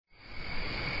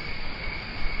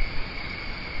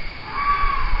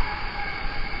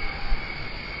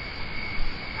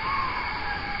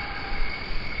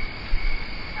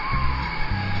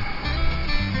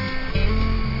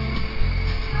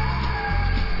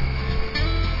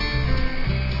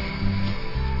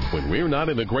we're not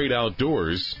in the great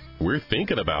outdoors, we're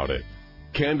thinking about it.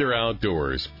 Kinder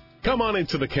Outdoors. Come on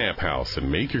into the camp house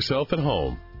and make yourself at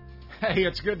home. Hey,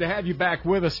 it's good to have you back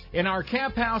with us in our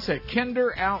camp house at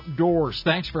Kinder Outdoors.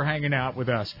 Thanks for hanging out with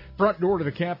us. Front door to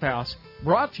the camp house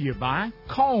brought to you by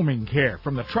Calming Care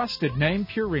from the trusted name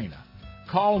Purina.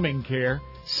 Calming Care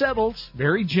settles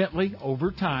very gently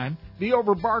over time the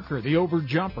overbarker, the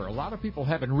overjumper. A lot of people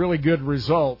having really good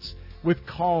results with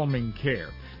Calming Care.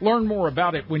 Learn more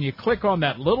about it when you click on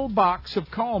that little box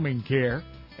of Calming Care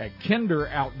at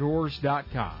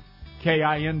kinderoutdoors.com.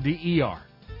 Kinder.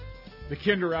 The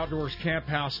Kinder Outdoors Camp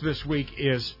House this week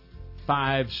is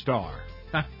 5-star.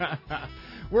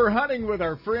 We're hunting with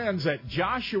our friends at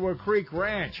Joshua Creek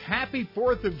Ranch. Happy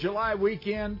 4th of July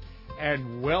weekend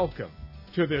and welcome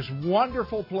to this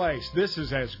wonderful place. This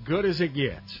is as good as it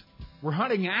gets. We're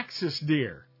hunting axis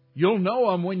deer. You'll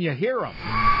know them when you hear them.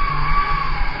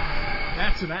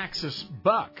 That's an axis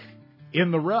buck in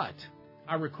the rut.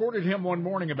 I recorded him one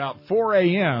morning about 4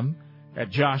 a.m. at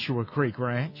Joshua Creek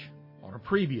Ranch on a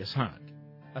previous hunt.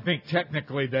 I think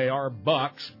technically they are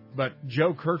bucks, but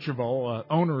Joe Kercheval,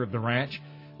 owner of the ranch,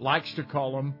 likes to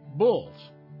call them bulls.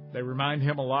 They remind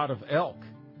him a lot of elk,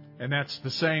 and that's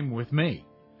the same with me.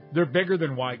 They're bigger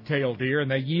than white-tailed deer, and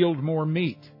they yield more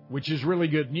meat, which is really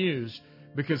good news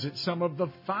because it's some of the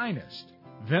finest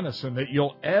venison that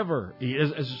you'll ever eat.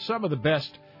 It's some of the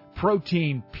best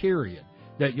protein, period,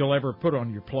 that you'll ever put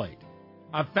on your plate.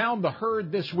 I've found the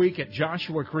herd this week at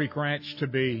Joshua Creek Ranch to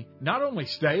be not only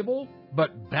stable,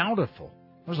 but bountiful.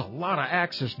 There's a lot of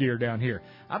axis deer down here.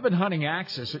 I've been hunting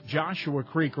axis at Joshua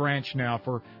Creek Ranch now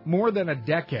for more than a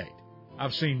decade.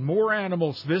 I've seen more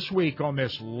animals this week on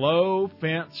this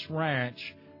low-fence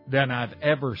ranch than I've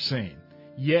ever seen.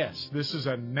 Yes, this is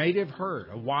a native herd,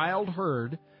 a wild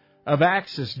herd of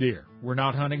axis deer. We're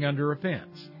not hunting under a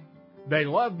fence. They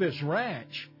love this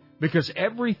ranch because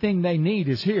everything they need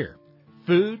is here.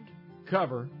 Food,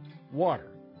 cover,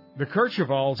 water. The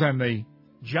Kerchevals and the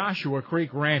Joshua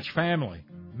Creek Ranch family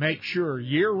make sure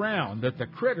year-round that the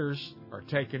critters are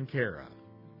taken care of.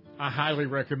 I highly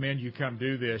recommend you come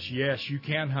do this. Yes, you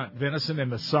can hunt venison in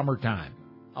the summertime.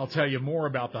 I'll tell you more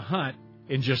about the hunt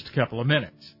in just a couple of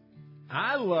minutes.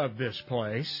 I love this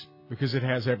place because it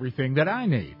has everything that I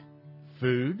need.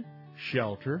 Food,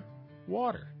 shelter,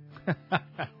 water.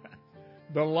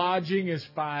 The lodging is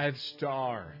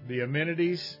 5-star. The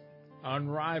amenities,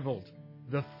 unrivaled.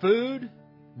 The food,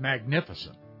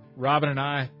 magnificent. Robin and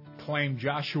I claim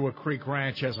Joshua Creek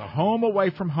Ranch as a home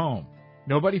away from home.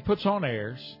 Nobody puts on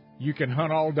airs. You can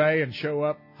hunt all day and show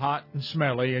up hot and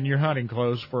smelly in your hunting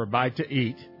clothes for a bite to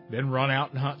eat, then run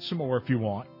out and hunt some more if you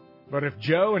want. But if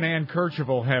Joe and Ann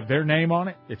Kercheval have their name on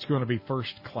it, it's going to be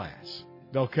first class.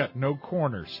 They'll cut no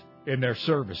corners in their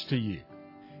service to you.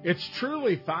 It's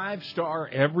truly 5-star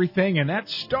everything, and that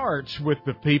starts with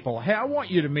the people. Hey, I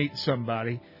want you to meet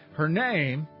somebody. Her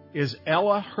name is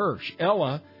Ella Hirsch.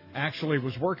 Ella actually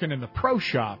was working in the pro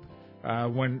shop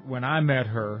when I met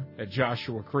her at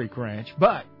Joshua Creek Ranch,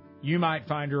 but you might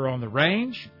find her on the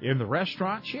range, in the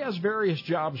restaurant. She has various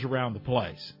jobs around the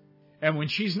place. And when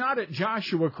she's not at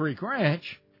Joshua Creek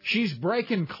Ranch, she's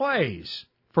breaking clays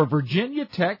for Virginia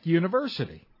Tech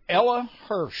University. Ella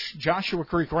Hirsch, Joshua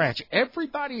Creek Ranch.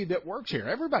 Everybody that works here,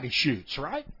 everybody shoots,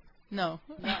 right? No.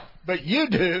 But you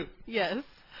do. Yes.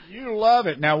 You love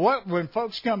it. Now, when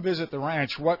folks come visit the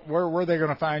ranch, where are they going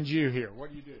to find you here?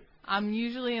 What do you do? I'm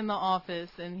usually in the office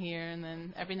in here, and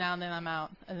then every now and then I'm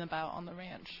out and about on the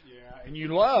ranch. Yeah, and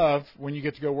you love when you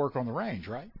get to go work on the range,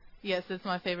 right? Yes, it's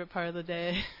my favorite part of the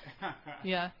day.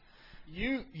 Yeah.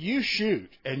 You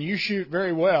shoot, and you shoot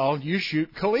very well. You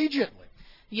shoot collegiately.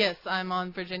 Yes, I'm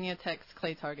on Virginia Tech's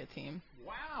clay target team.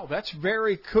 Wow, that's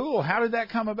very cool. How did that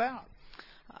come about?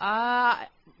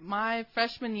 My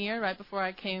freshman year, right before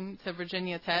I came to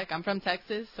Virginia Tech, I'm from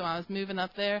Texas, so I was moving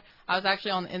up there. I was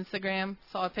actually on Instagram,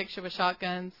 saw a picture with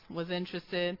shotguns, was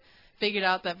interested, figured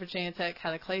out that Virginia Tech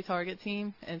had a clay target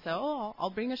team, and said,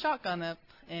 I'll bring a shotgun up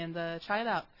and try it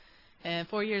out. And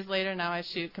 4 years later, now I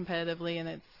shoot competitively,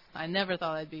 and I never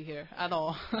thought I'd be here at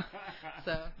all.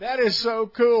 So that is so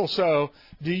cool. So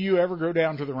do you ever go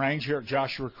down to the range here at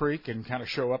Joshua Creek and kind of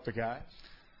show up the guys?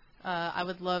 I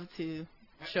would love to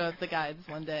show up the guides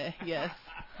one day, yes.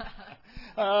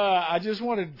 I just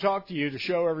wanted to talk to you to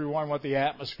show everyone what the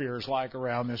atmosphere is like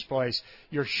around this place.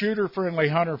 You're shooter-friendly,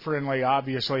 hunter-friendly,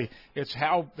 obviously. It's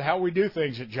how we do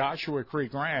things at Joshua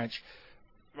Creek Ranch,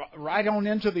 right on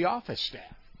into the office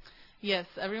staff. Yes,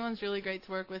 everyone's really great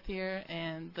to work with here,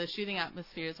 and the shooting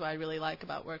atmosphere is what I really like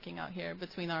about working out here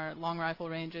between our long rifle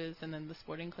ranges and then the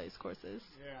sporting clays courses.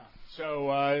 Yeah.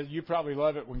 So you probably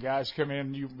love it when guys come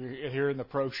in here in the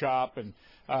pro shop and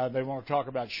they want to talk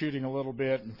about shooting a little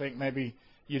bit and think maybe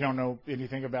you don't know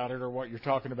anything about it or what you're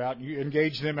talking about. You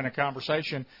engage them in a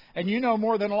conversation, and you know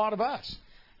more than a lot of us.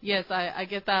 Yes, I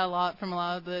get that a lot from a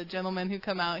lot of the gentlemen who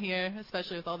come out here,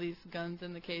 especially with all these guns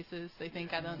in the cases. They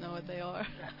think I don't know what they are.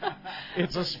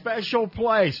 It's a special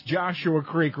place, Joshua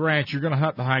Creek Ranch. You're going to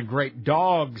hunt behind great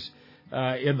dogs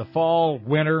in the fall,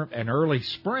 winter, and early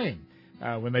spring.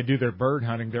 When they do their bird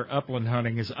hunting, their upland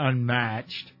hunting is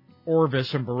unmatched.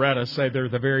 Orvis and Beretta say they're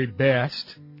the very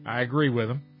best. I agree with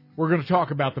them. We're going to talk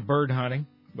about the bird hunting,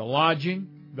 the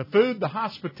lodging, the food, the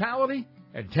hospitality,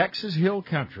 and Texas Hill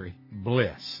Country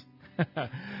bliss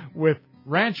with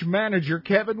ranch manager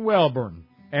Kevin Welburn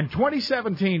and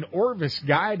 2017 Orvis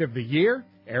Guide of the Year,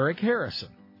 Eric Harrison.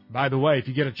 By the way, if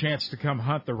you get a chance to come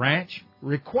hunt the ranch,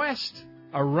 request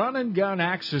a run-and-gun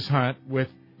axis hunt with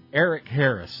Eric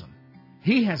Harrison.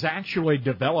 He has actually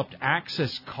developed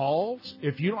axis calls.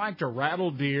 If you like to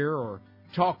rattle deer or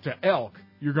talk to elk,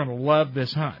 you're going to love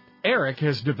this hunt. Eric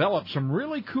has developed some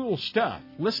really cool stuff.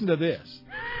 Listen to this.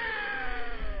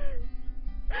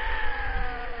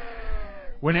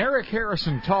 When Eric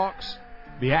Harrison talks,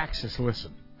 the axis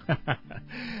listen.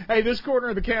 Hey, this corner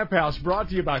of the camp house brought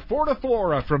to you by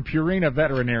Fortiflora from Purina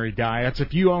Veterinary Diets.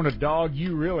 If you own a dog,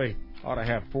 you really ought to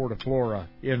have Fortiflora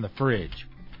in the fridge.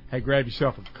 Hey, grab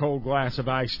yourself a cold glass of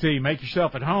iced tea. Make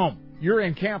yourself at home. You're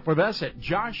in camp with us at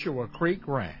Joshua Creek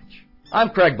Ranch.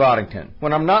 I'm Craig Boddington.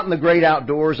 When I'm not in the great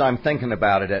outdoors, I'm thinking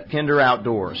about it at Kinder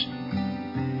Outdoors.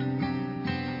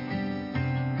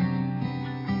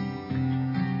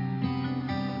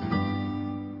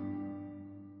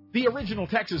 The original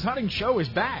Texas Hunting Show is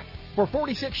back. For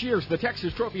 46 years, the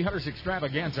Texas Trophy Hunters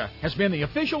Extravaganza has been the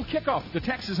official kickoff to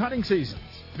Texas hunting seasons.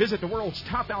 Visit the world's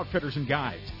top outfitters and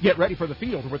guides. Get ready for the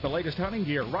field with the latest hunting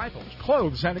gear, rifles,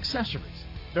 clothes, and accessories.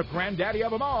 The granddaddy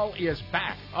of them all is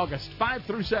back August 5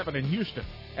 through 7 in Houston.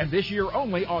 And this year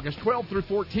only August 12 through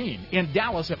 14 in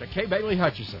Dallas at the Kay Bailey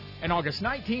Hutchison. And August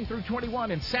 19 through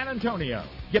 21 in San Antonio.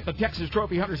 Get the Texas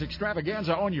Trophy Hunters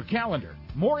Extravaganza on your calendar.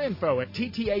 More info at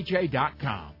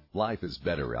ttha.com. Life is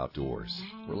better outdoors.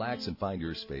 Relax and find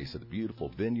your space at the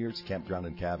beautiful Vineyards Campground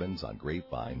and Cabins on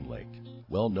Grapevine Lake.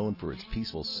 Well known for its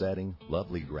peaceful setting,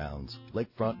 lovely grounds,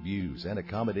 lakefront views, and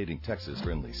accommodating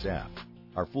Texas-friendly staff.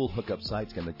 Our full hookup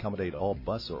sites can accommodate all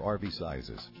bus or RV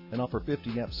sizes and offer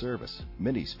 50-amp service,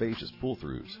 many spacious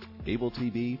pull-throughs, cable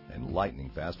TV, and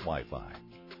lightning-fast Wi-Fi.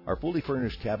 Our fully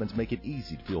furnished cabins make it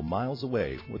easy to feel miles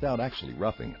away without actually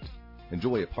roughing it.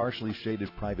 Enjoy a partially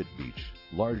shaded private beach,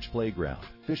 large playground,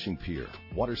 fishing pier,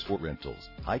 water sport rentals,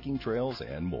 hiking trails,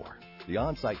 and more. The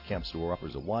on-site camp store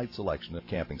offers a wide selection of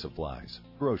camping supplies,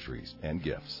 groceries, and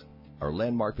gifts. Our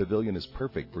landmark pavilion is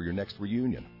perfect for your next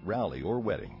reunion, rally, or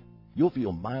wedding. You'll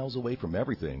feel miles away from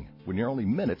everything when you're only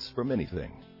minutes from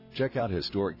anything. Check out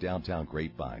historic downtown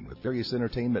Grapevine with various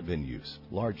entertainment venues,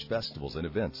 large festivals and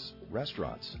events,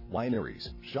 restaurants, wineries,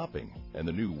 shopping, and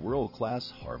the new world-class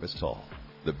Harvest Hall.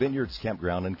 The Vineyards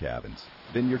Campground and Cabins,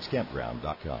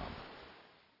 vineyardscampground.com.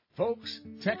 Folks,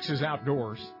 Texas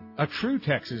Outdoors, a true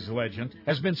Texas legend,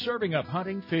 has been serving up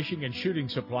hunting, fishing, and shooting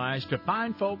supplies to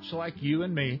fine folks like you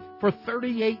and me for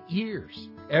 38 years.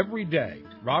 Every day,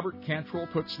 Robert Cantrell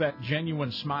puts that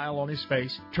genuine smile on his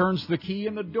face, turns the key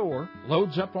in the door,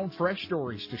 loads up on fresh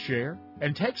stories to share,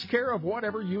 and takes care of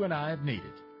whatever you and I have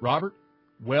needed. Robert,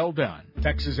 well done.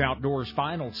 Texas Outdoors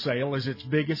final sale is its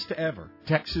biggest ever.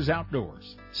 Texas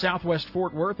Outdoors, Southwest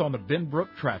Fort Worth on the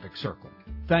Benbrook Traffic Circle.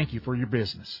 Thank you for your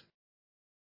business.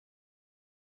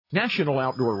 National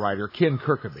outdoor writer Ken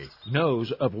Kirkaby knows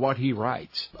of what he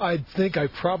writes. I think I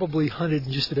probably hunted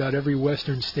in just about every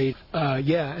western state.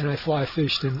 And I fly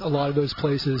fished in a lot of those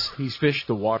places. He's fished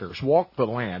the waters, walked the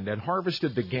land, and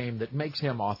harvested the game that makes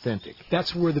him authentic.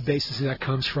 That's where the basis of that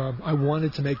comes from. I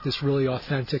wanted to make this really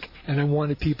authentic, and I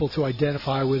wanted people to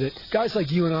identify with it. Guys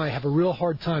like you and I have a real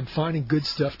hard time finding good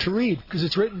stuff to read because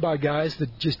it's written by guys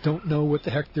that just don't know what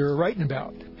the heck they're writing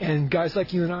about. And guys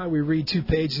like you and I, we read 2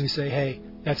 pages and we say, hey,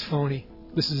 that's phony.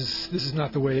 This is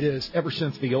not the way it is. Ever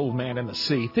since The Old Man and the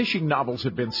Sea, fishing novels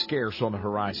have been scarce on the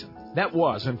horizon. That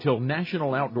was until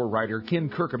national outdoor writer Ken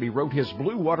Kirkaby wrote his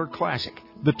Blue Water classic,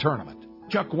 The Tournament.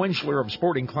 Chuck Winchler of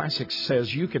Sporting Classics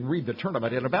says you can read The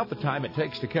Tournament in about the time it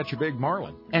takes to catch a big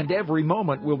marlin. And every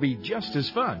moment will be just as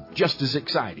fun, just as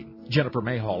exciting. Jennifer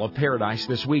Mayhall of Paradise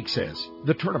This Week says,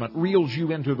 The Tournament reels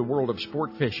you into the world of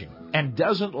sport fishing and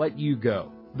doesn't let you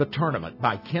go. The Tournament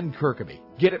by Ken Kirkaby.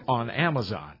 Get it on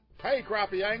Amazon. Hey,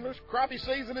 crappie anglers, crappie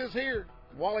season is here.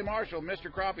 Wally Marshall,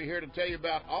 Mr. Crappie, here to tell you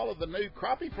about all of the new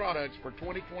crappie products for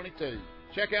 2022.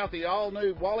 Check out the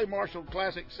all-new Wally Marshall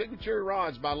Classic Signature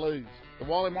Rods by Lew's. The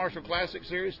Wally Marshall Classic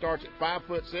Series starts at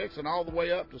 5'6" and all the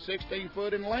way up to 16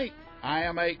 foot in length.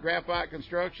 IM8 graphite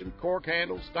construction, cork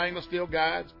handles, stainless steel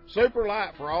guides, super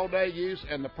light for all-day use,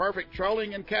 and the perfect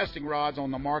trolling and casting rods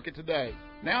on the market today.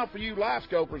 Now for you live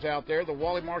scopers out there, the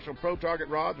Wally Marshall Pro Target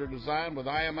rods are designed with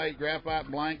IM8 graphite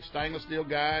blanks, stainless steel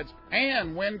guides,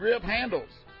 and wind grip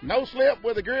handles. No slip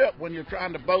with a grip when you're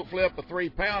trying to boat flip a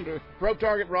 3-pounder. Pro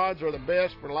Target rods are the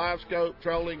best for live scope,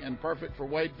 trolling, and perfect for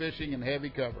wade fishing and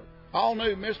heavy cover. All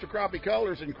new Mr. Crappie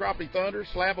colors in Crappie Thunder,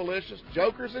 Slabalicious,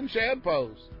 Jokers, and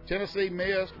Shadpoes. Tennessee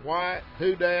Mist, White,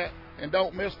 Who-Dat, and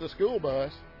don't miss the school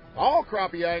bus. All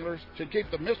crappie anglers should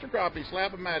keep the Mr. Crappie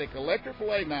Slab-O-Matic electric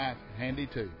fillet knife handy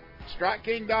too.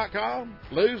 StrikeKing.com,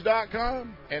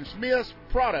 Lew's.com, and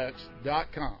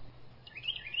SmithsProducts.com.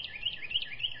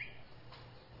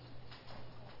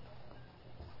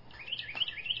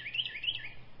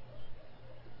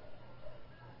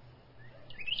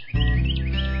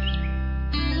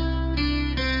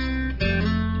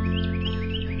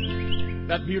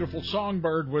 That beautiful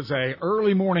songbird was a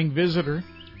early morning visitor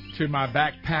to my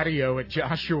back patio at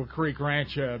Joshua Creek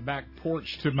Ranch, back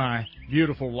porch to my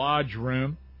beautiful lodge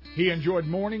room. He enjoyed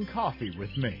morning coffee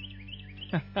with me.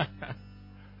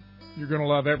 You're going to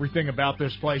love everything about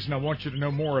this place, and I want you to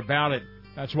know more about it.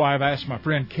 That's why I've asked my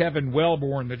friend Kevin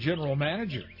Wellborn, the general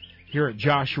manager here at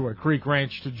Joshua Creek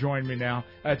Ranch, to join me now.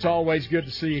 It's always good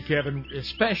to see you, Kevin,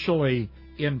 especially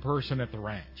in person at the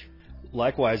ranch.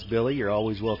 Likewise, Billy, you're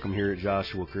always welcome here at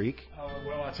Joshua Creek.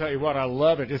 Well, I tell you what, I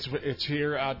love it. It's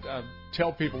here. I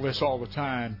tell people this all the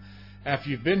time. After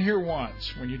you've been here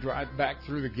once, when you drive back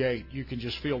through the gate, you can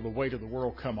just feel the weight of the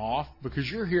world come off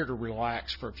because you're here to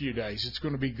relax for a few days. It's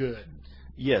going to be good.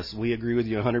 Yes, we agree with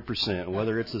you 100%.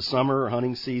 Whether it's the summer or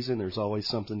hunting season, there's always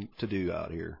something to do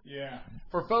out here. Yeah.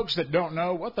 For folks that don't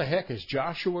know, what the heck is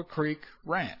Joshua Creek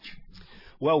Ranch?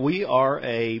 Well, we are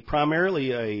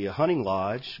primarily a hunting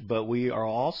lodge, but we are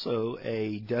also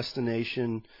a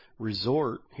destination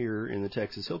resort here in the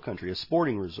Texas Hill Country, a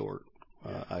sporting resort,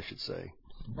 I should say.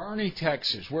 Boerne,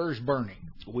 Texas. Where's Boerne?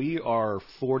 We are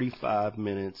 45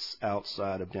 minutes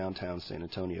outside of downtown San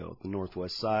Antonio, the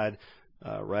northwest side,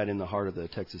 right in the heart of the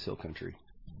Texas Hill Country.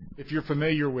 If you're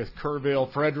familiar with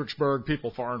Kerrville, Fredericksburg,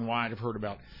 people far and wide have heard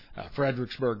about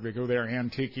Fredericksburg. They go there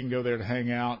antiquing, go there to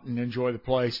hang out and enjoy the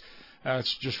place.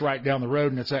 It's just right down the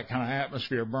road, and it's that kind of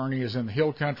atmosphere. Boerne is in the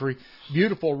hill country.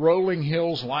 Beautiful rolling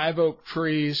hills, live oak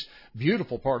trees,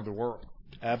 beautiful part of the world.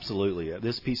 Absolutely.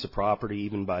 This piece of property,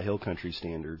 even by hill country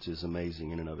standards, is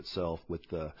amazing in and of itself with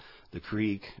the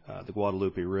creek, the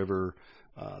Guadalupe River,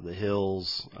 the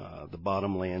hills, the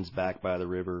bottomlands back by the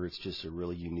river. It's just a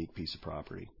really unique piece of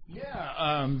property.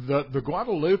 Yeah, the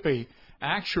Guadalupe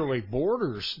actually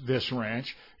borders this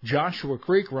ranch. Joshua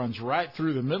Creek runs right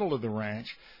through the middle of the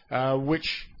ranch,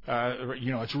 which,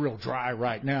 it's real dry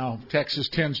right now. Texas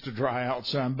tends to dry out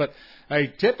some, but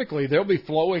typically there'll be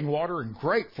flowing water and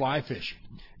great fly fishing.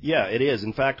 Yeah, it is.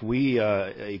 In fact, we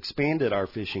expanded our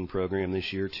fishing program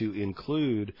this year to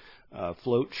include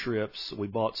float trips. We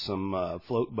bought some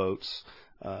float boats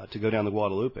to go down the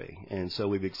Guadalupe, and so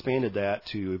we've expanded that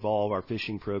to evolve our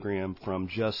fishing program from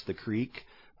just the creek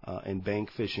and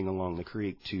bank fishing along the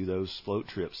creek to those float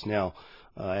trips. Now,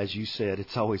 as you said,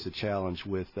 it's always a challenge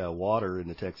with water in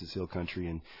the Texas Hill Country,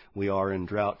 and we are in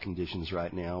drought conditions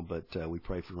right now, but we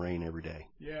pray for rain every day.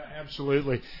 Yeah,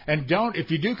 absolutely. And if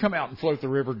you do come out and float the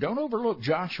river, don't overlook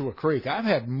Joshua Creek. I've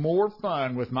had more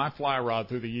fun with my fly rod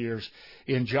through the years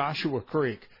in Joshua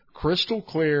Creek. Crystal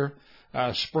clear,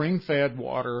 spring-fed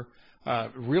water,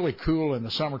 really cool in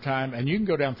the summertime, and you can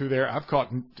go down through there. I've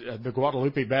caught the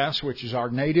Guadalupe bass, which is our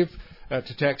native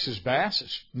to Texas bass.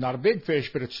 It's not a big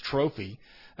fish, but it's trophy.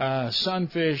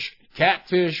 Sunfish,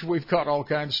 catfish, we've caught all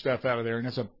kinds of stuff out of there,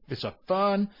 and it's a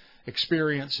fun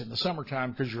experience in the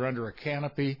summertime because you're under a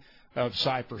canopy of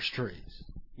cypress trees.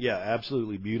 Yeah,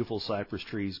 absolutely beautiful cypress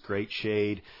trees, great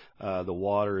shade. The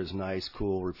water is nice,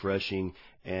 cool, refreshing,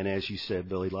 and as you said,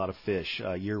 Billy, a lot of fish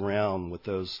year-round with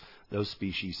those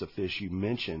species of fish you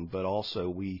mentioned. But also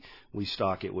we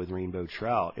stock it with rainbow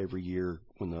trout every year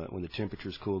when the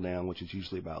temperatures cool down, which is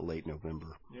usually about late November.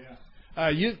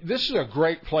 Yeah. This is a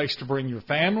great place to bring your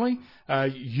family.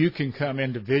 You can come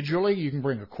individually. You can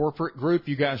bring a corporate group.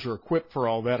 You guys are equipped for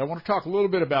all that. I want to talk a little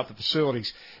bit about the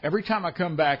facilities. Every time I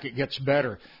come back, it gets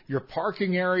better. Your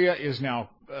parking area is now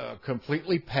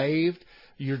completely paved.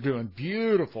 You're doing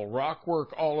beautiful rock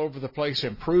work all over the place.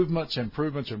 Improvements.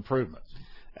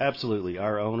 Absolutely.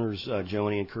 Our owners, Joe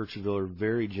and Ann Kirchville, are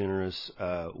very generous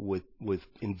with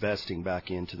investing back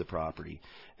into the property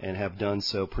and have done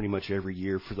so pretty much every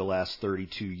year for the last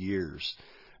 32 years.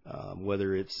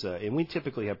 Whether it's, and we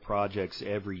typically have projects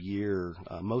every year,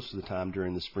 most of the time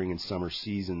during the spring and summer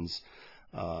seasons.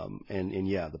 And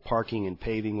yeah, the parking and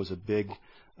paving was a big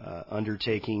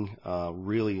undertaking,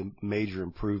 really major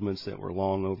improvements that were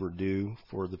long overdue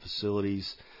for the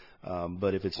facilities.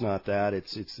 But if it's not that,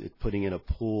 it's putting in a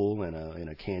pool and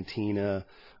a cantina.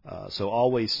 So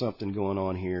always something going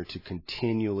on here to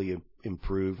continually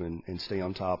improve and stay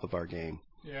on top of our game.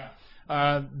 Yeah.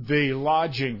 The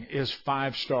lodging is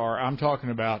 5-star. I'm talking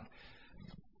about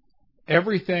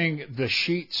everything. The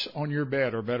sheets on your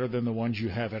bed are better than the ones you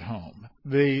have at home.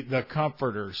 The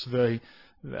comforters, the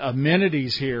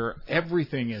amenities here,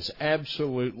 everything is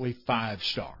absolutely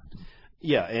 5-star.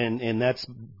 Yeah, and that's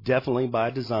definitely by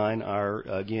design.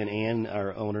 Ann,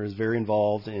 our owner, is very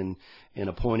involved in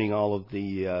appointing all of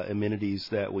the amenities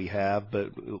that we have,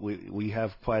 but we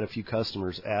have quite a few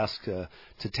customers ask to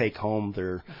take home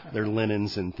their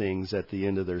linens and things at the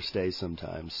end of their stay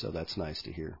sometimes, so that's nice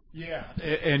to hear. Yeah,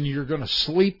 and you're going to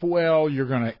sleep well, you're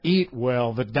going to eat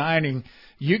well. The dining,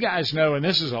 you guys know, and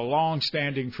this is a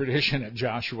long-standing tradition at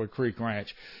Joshua Creek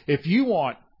Ranch, if you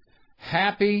want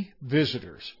happy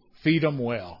visitors, feed them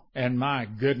well. And my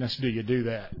goodness, do you do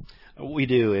that? We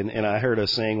do, and I heard a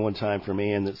saying one time from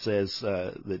Ann that says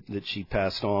that she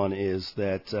passed on is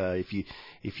that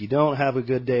if you don't have a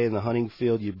good day in the hunting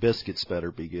field, your biscuits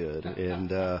better be good.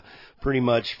 And pretty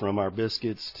much from our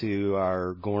biscuits to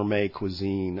our gourmet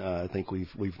cuisine, I think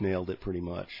we've nailed it pretty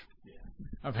much.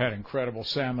 I've had incredible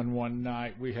salmon one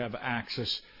night. We have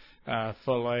Axis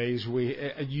fillets.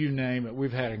 You name it.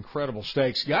 We've had incredible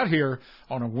steaks. Got here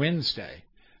on a Wednesday.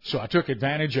 So I took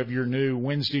advantage of your new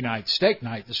Wednesday night steak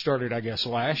night that started, I guess,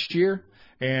 last year,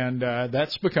 and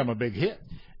that's become a big hit.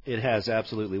 It has,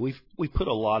 absolutely. We put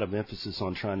a lot of emphasis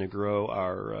on trying to grow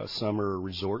our summer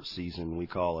resort season, we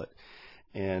call it,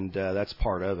 and that's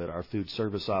part of it. Our food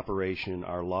service operation,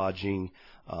 our lodging,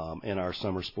 and our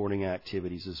summer sporting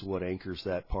activities is what anchors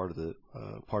that part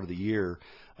of the year.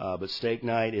 But steak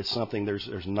night is something.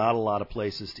 There's not a lot of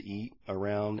places to eat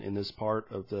around in this part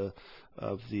of the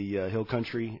hill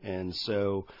country, and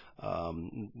so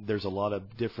there's a lot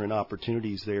of different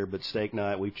opportunities there. But steak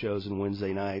night, we've chosen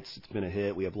Wednesday nights. It's been a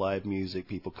hit. We have live music.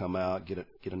 People come out, get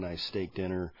a nice steak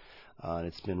dinner, and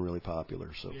it's been really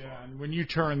popular. So yeah, and when you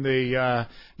turn the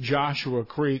Joshua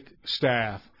Creek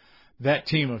staff, that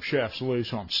team of chefs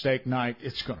loose on steak night,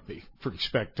 it's going to be pretty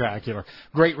spectacular.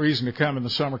 Great reason to come in the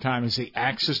summertime is the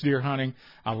axis deer hunting.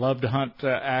 I love to hunt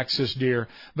axis deer,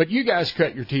 but you guys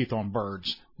cut your teeth on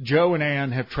birds. Joe and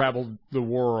Ann have traveled the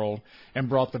world and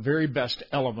brought the very best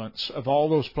elements of all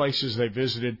those places they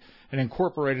visited and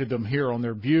incorporated them here on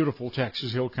their beautiful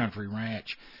Texas Hill Country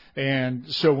Ranch. And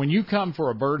so when you come for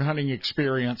a bird hunting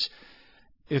experience,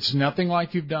 it's nothing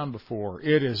like you've done before.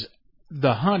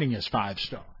 The hunting is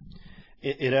 5-star.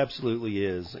 It absolutely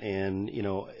is, and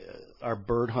our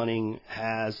bird hunting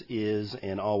is,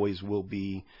 and always will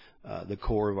be the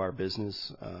core of our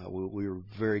business. We're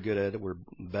very good at it. We're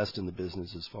best in the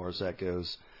business as far as that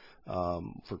goes.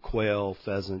 For quail,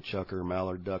 pheasant, chucker,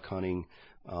 mallard, duck hunting,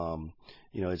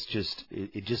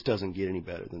 it just doesn't get any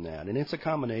better than that. And it's a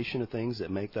combination of things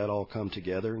that make that all come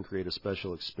together and create a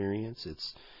special experience.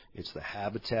 It's the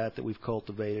habitat that we've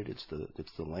cultivated.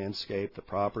 It's the landscape, the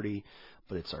property,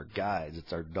 but it's our guides,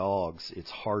 it's our dogs,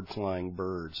 it's hard-flying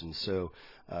birds. And so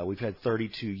we've had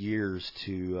 32 years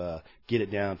to get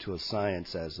it down to a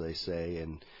science, as they say,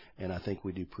 and I think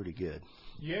we do pretty good.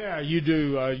 Yeah, you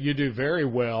do very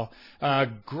well.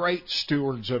 Great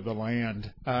stewards of the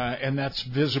land, and that's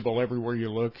visible everywhere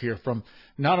you look here, from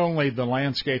not only the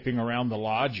landscaping around the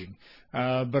lodging,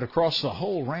 but across the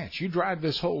whole ranch. You drive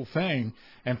this whole thing,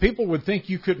 and people would think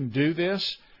you couldn't do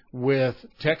this with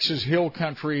Texas Hill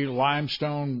Country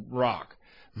limestone rock.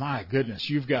 My goodness,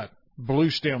 you've got blue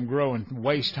stem growing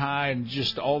waist high and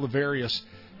just all the various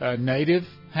native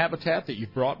habitat that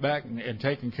you've brought back and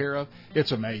taken care of.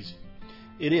 It's amazing.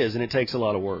 It is, and it takes a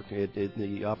lot of work.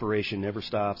 The operation never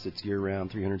stops. It's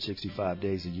year-round, 365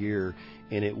 days a year,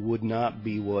 and it would not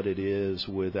be what it is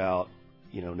without,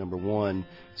 number one,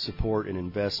 support and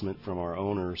investment from our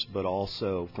owners, but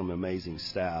also from amazing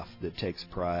staff that takes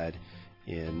pride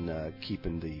in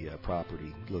keeping the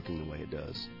property looking the way it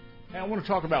does. Now, I want to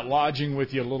talk about lodging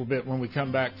with you a little bit when we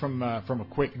come back from a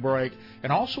quick break.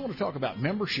 And I also want to talk about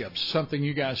memberships, something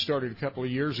you guys started a couple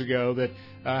of years ago that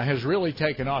has really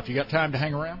taken off. You got time to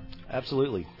hang around?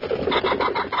 Absolutely.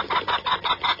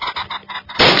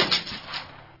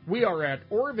 We are at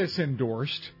Orvis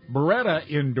endorsed, Beretta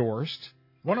endorsed,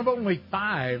 One of only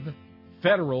 5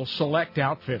 federal select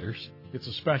outfitters. It's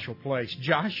a special place,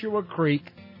 Joshua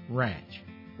Creek Ranch.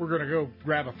 We're going to go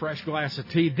grab a fresh glass of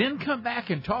tea, then come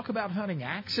back and talk about hunting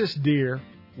axis deer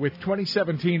with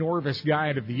 2017 Orvis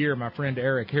Guide of the Year, my friend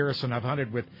Eric Harrison. I've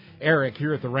hunted with Eric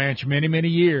here at the ranch many, many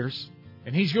years,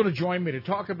 and he's going to join me to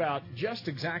talk about just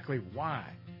exactly why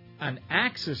an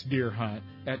axis deer hunt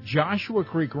at Joshua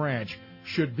Creek Ranch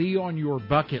should be on your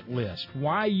bucket list,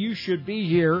 why you should be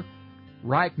here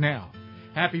right now.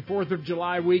 Happy 4th of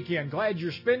July weekend. Glad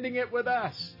you're spending it with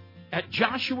us at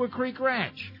Joshua Creek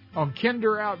Ranch on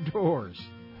Kinder Outdoors.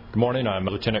 Good morning. I'm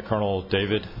Lieutenant Colonel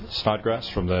David Snodgrass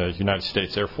from the United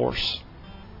States Air Force.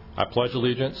 I pledge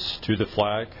allegiance to the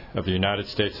flag of the United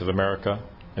States of America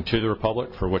and to the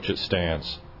republic for which it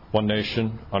stands, one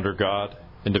nation, under God,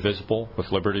 indivisible,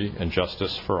 with liberty and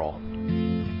justice for all.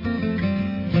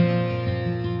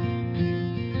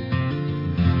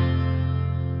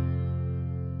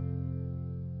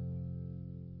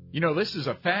 You know, this is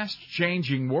a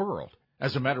fast-changing world.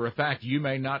 As a matter of fact, you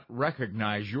may not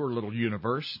recognize your little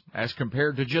universe as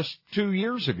compared to just 2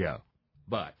 years ago.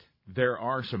 But there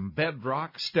are some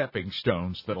bedrock stepping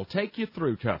stones that'll take you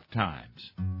through tough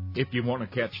times. If you want to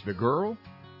catch the girl,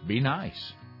 be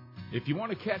nice. If you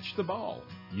want to catch the ball,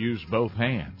 use both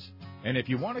hands. And if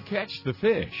you want to catch the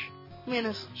fish,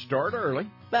 minutes. Start early.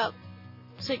 About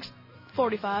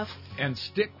 6:45. And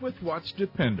stick with what's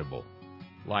dependable,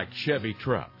 like Chevy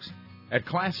trucks. At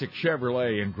Classic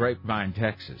Chevrolet in Grapevine,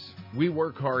 Texas, we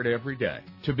work hard every day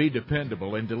to be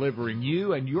dependable in delivering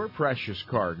you and your precious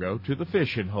cargo to the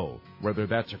fishing hole, whether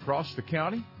that's across the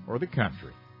county or the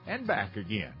country, and back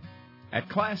again. At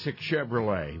Classic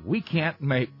Chevrolet, we can't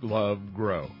make love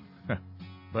grow,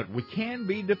 but we can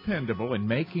be dependable in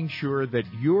making sure that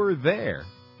you're there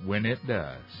when it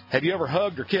does. Have you ever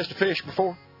hugged or kissed a fish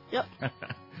before? Yep.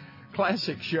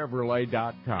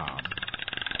 ClassicChevrolet.com.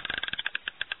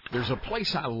 There's a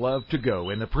place I love to go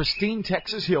in the pristine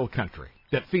Texas Hill Country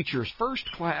that features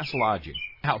first-class lodging,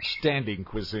 outstanding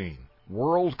cuisine,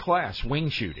 world-class wing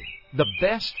shooting, the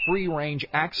best free-range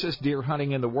axis deer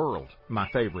hunting in the world, my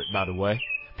favorite, by the way,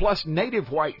 plus native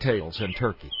whitetails and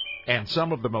turkey, and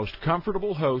some of the most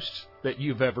comfortable hosts that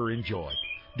you've ever enjoyed.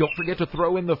 Don't forget to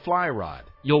throw in the fly rod.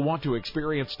 You'll want to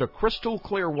experience the crystal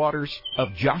clear waters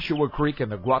of Joshua Creek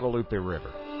and the Guadalupe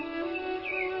River.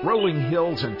 Rolling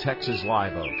hills and Texas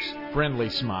live oaks,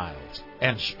 friendly smiles,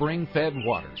 and spring-fed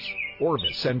waters.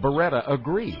 Orvis and Beretta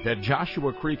agree that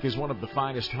Joshua Creek is one of the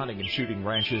finest hunting and shooting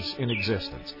ranches in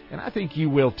existence, and I think you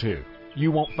will too.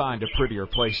 You won't find a prettier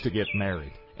place to get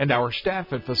married. And our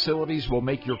staff and facilities will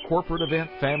make your corporate event,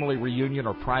 family reunion,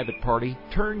 or private party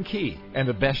turnkey and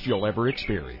the best you'll ever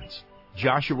experience.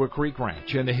 Joshua Creek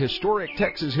Ranch in the historic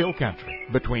Texas Hill Country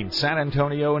between San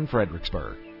Antonio and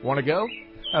Fredericksburg. Want to go?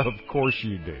 Of course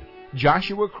you do.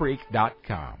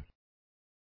 JoshuaCreek.com.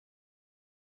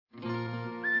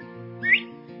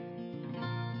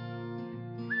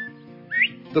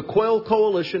 The Quail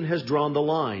Coalition has drawn the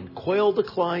line. Quail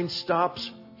decline stops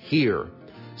here.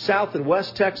 South and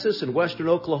West Texas and Western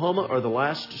Oklahoma are the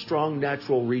last strong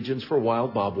natural regions for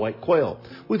wild bobwhite quail.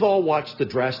 We've all watched the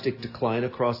drastic decline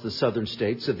across the southern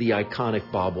states of the iconic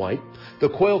bobwhite. The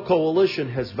Quail Coalition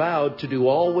has vowed to do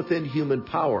all within human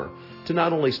power to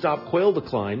not only stop quail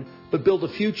decline, but build a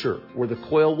future where the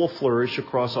quail will flourish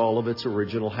across all of its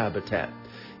original habitat.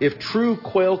 If true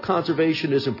quail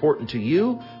conservation is important to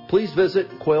you, please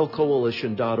visit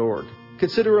quailcoalition.org.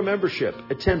 Consider a membership,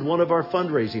 attend one of our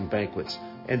fundraising banquets,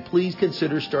 and please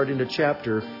consider starting a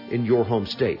chapter in your home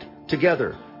state.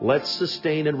 Together, let's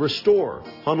sustain and restore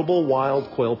huntable wild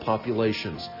quail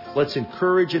populations. Let's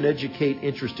encourage and educate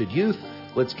interested youth.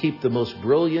 Let's keep the most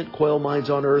brilliant quail minds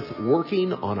on earth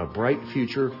working on a bright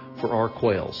future for our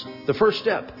quails. The first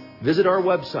step, visit our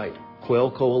website,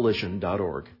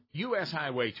 quailcoalition.org. U.S.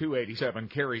 Highway 287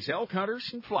 carries elk hunters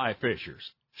and fly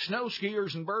fishers, snow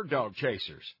skiers and bird dog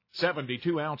chasers,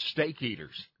 72-ounce steak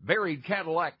eaters, varied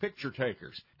Cadillac picture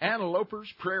takers, antelopers,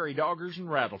 prairie doggers, and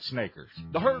rattlesnakers.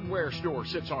 The Herdware store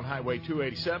sits on Highway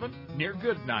 287 near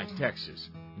Goodnight, Texas.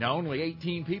 Now, only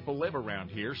 18 people live around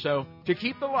here, so to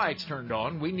keep the lights turned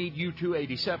on, we need you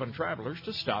 287 travelers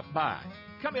to stop by.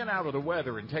 Come in out of the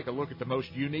weather and take a look at the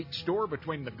most unique store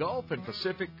between the Gulf and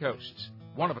Pacific coasts.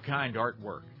 One-of-a-kind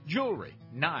artwork, jewelry,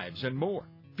 knives, and more.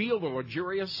 Feel the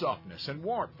luxurious softness and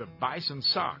warmth of Bison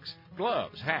socks,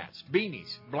 gloves, hats,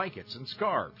 beanies, blankets, and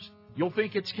scarves. You'll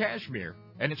think it's cashmere,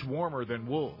 and it's warmer than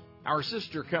wool. Our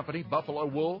sister company, Buffalo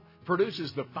Wool,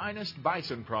 produces the finest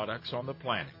Bison products on the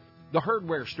planet. The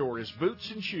Herdware store is boots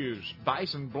and shoes,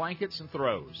 Bison blankets and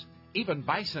throws, even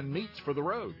Bison meats for the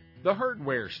road. The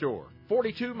Herdware store,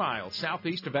 42 miles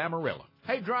southeast of Amarillo.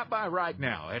 Hey, drop by right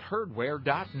now at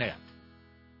herdware.net.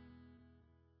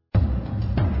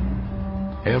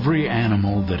 Every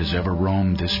animal that has ever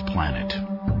roamed this planet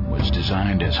was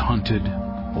designed as hunted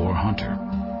or hunter,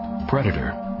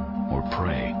 predator or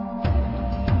prey.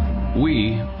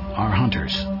 We are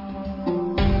hunters.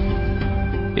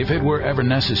 If it were ever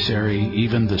necessary,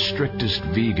 even the strictest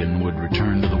vegan would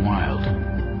return to the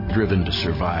wild, driven to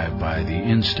survive by the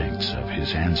instincts of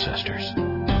his ancestors.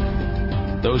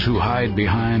 Those who hide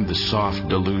behind the soft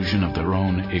delusion of their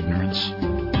own ignorance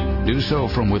do so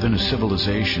from within a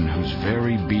civilization whose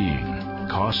very being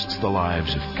costs the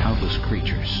lives of countless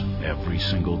creatures every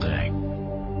single day.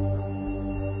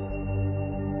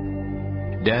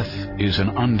 Death is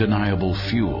an undeniable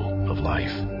fuel of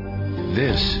life.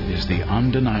 This is the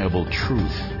undeniable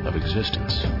truth of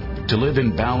existence. To live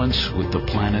in balance with the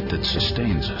planet that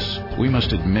sustains us, we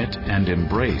must admit and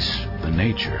embrace the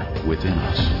nature within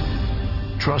us.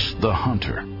 Trust the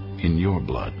hunter in your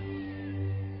blood.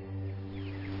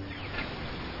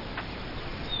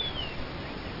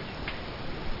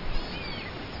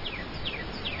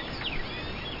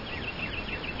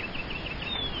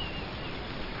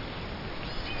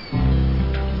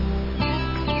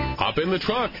 Hop in the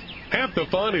truck. Half the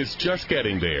fun is just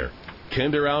getting there.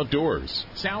 Kinder Outdoors.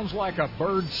 Sounds like a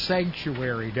bird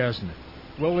sanctuary, doesn't it?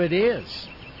 Well, it is.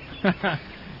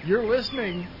 You're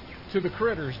listening to the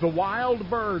critters, the wild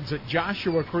birds at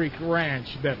Joshua Creek Ranch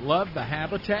that love the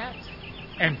habitat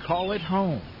and call it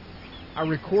home. I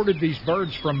recorded these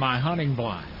birds from my hunting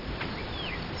blind.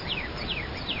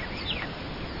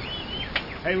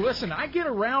 Hey, listen, I get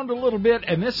around a little bit,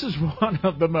 and this is one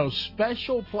of the most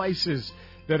special places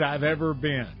that I've ever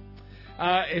been.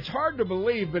 It's hard to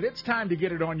believe, but it's time to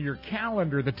get it on your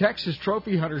calendar. The Texas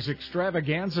Trophy Hunters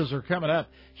extravaganzas are coming up.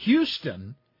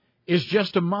 Houston is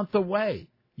just a month away.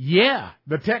 Yeah,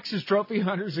 the Texas Trophy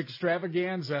Hunters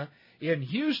extravaganza in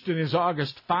Houston is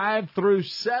August 5 through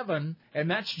 7,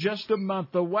 and that's just a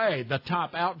month away. The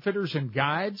top outfitters and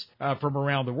guides from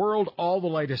around the world, all the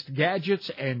latest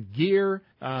gadgets and gear,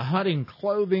 hunting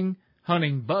clothing,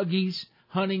 hunting buggies,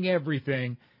 hunting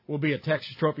everything will be at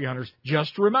Texas Trophy Hunters.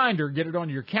 Just a reminder, get it on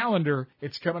your calendar.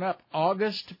 It's coming up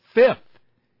August 5th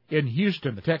in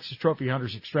Houston, the Texas Trophy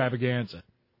Hunters extravaganza.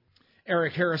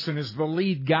 Eric Harrison is the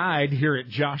lead guide here at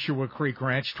Joshua Creek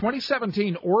Ranch.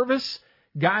 2017 Orvis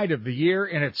Guide of the Year,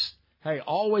 and it's, hey,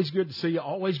 always good to see you,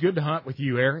 always good to hunt with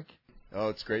you, Eric. Oh,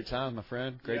 it's a great time, my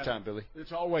friend. Great time, Billy.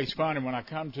 It's always fun, and when I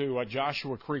come to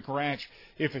Joshua Creek Ranch,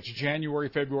 if it's January,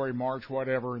 February, March,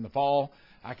 whatever, in the fall,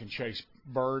 I can chase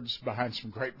birds behind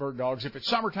some great bird dogs. If it's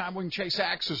summertime, we can chase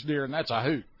axis deer, and that's a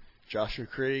hoot. Joshua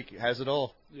Creek has it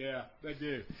all. Yeah, they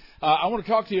do. I want to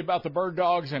talk to you about the bird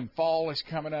dogs, and fall is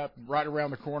coming up right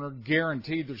around the corner.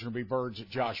 Guaranteed there's going to be birds at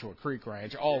Joshua Creek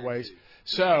Ranch, always.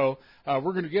 So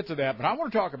we're going to get to that, but I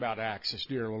want to talk about axis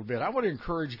deer a little bit. I want to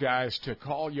encourage guys to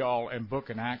call y'all and book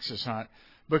an axis hunt,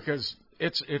 because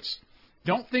it's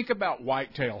don't think about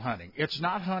whitetail hunting. It's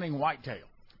not hunting whitetail.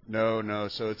 No.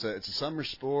 So it's a summer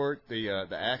sport. The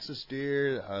axis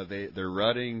deer, they're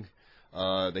rutting.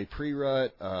 They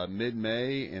pre-rut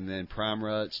mid-May, and then prime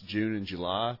ruts June and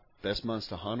July. Best months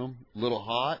to hunt them. A little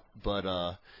hot, but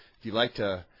if you like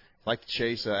to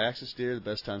chase axis deer, the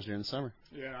best times during the summer.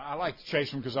 Yeah, I like to chase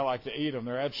them because I like to eat them.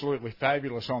 They're absolutely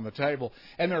fabulous on the table,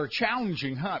 and they're a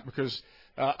challenging hunt because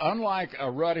unlike a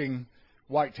rutting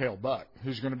whitetail buck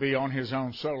who's going to be on his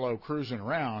own solo cruising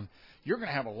around, you're going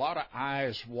to have a lot of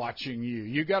eyes watching you.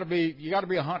 You got to be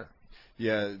a hunter.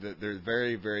 Yeah, they're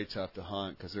very, very tough to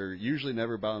hunt because they're usually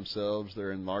never by themselves.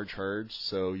 They're in large herds,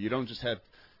 so you don't just have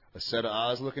a set of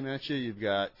eyes looking at you. You've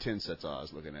got 10 sets of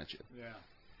eyes looking at you. Yeah.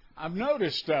 I've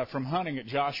noticed from hunting at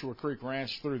Joshua Creek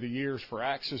Ranch through the years for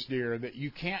axis deer that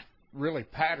you can't really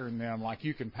pattern them like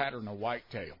you can pattern a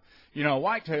whitetail. You know, a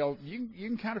whitetail, you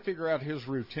can kind of figure out his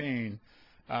routine,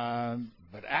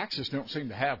 but axis don't seem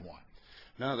to have one.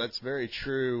 No, that's very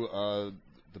true.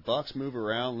 The bucks move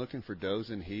around looking for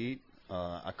does in heat.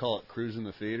 I call it cruising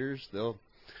the feeders.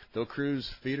 They'll cruise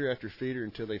feeder after feeder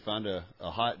until they find a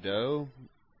hot doe,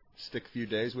 stick a few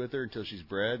days with her until she's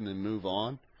bred, and then move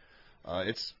on.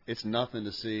 It's nothing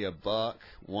to see a buck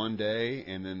one day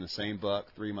and then the same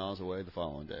buck 3 miles away the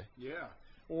following day. Yeah.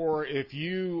 Or if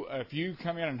you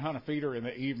come in and hunt a feeder in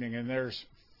the evening and there's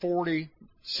 40,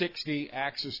 60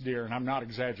 axis deer, and I'm not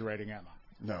exaggerating, am I?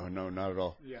 No, not at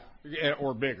all. Yeah.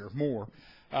 Or bigger, more,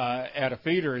 at a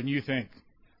feeder, and you think,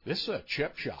 this is a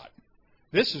chip shot.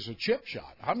 This is a chip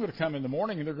shot. I'm going to come in the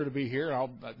morning, and they're going to be here.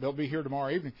 They'll be here tomorrow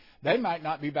evening. They might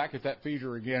not be back at that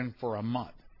feeder again for a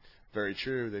month. Very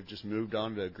true. They've just moved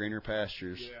on to greener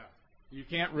pastures. Yeah. You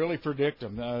can't really predict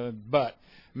them, but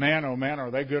man, oh man,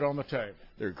 are they good on the table.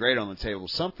 They're great on the table.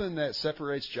 Something that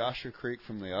separates Joshua Creek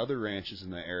from the other ranches in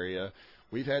the area,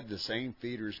 we've had the same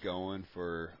feeders going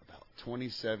for about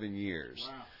 27 years.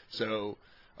 Wow. So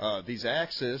these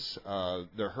Axis,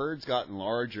 their herd's gotten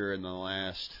larger in the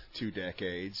last 2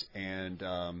 decades, and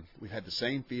we've had the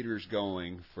same feeders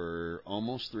going for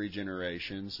almost 3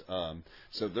 generations.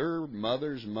 So their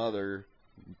mother's mother,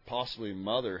 possibly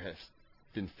mother, has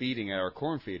been feeding at our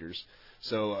corn feeders.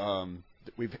 So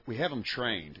we have them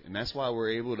trained, and that's why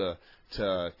we're able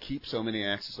to keep so many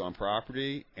Axis on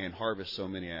property and harvest so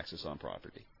many Axis on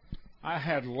property. I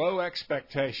had low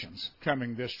expectations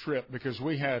coming this trip because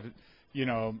we had, a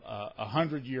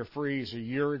 100-year freeze a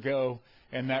year ago,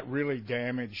 and that really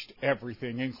damaged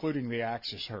everything, including the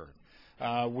Axis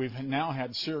herd. We've now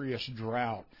had serious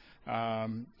drought.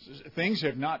 Things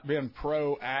have not been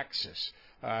pro-Axis,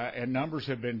 and numbers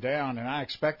have been down, and I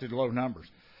expected low numbers.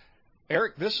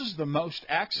 Eric, this is the most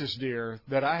Axis deer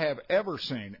that I have ever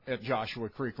seen at Joshua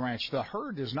Creek Ranch. The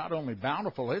herd is not only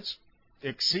bountiful, it's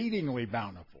exceedingly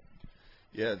bountiful.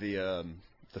 Yeah, the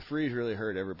freeze really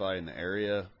hurt everybody in the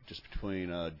area, just between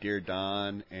Deer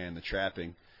Dawn and the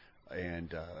trapping, and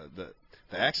the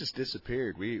Axis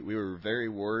disappeared. We were very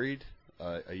worried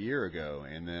a year ago,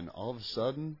 and then all of a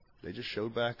sudden they just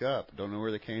showed back up. Don't know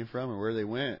where they came from or where they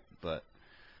went, but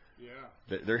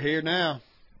they're here now.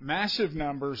 Massive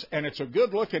numbers, and it's a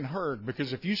good-looking herd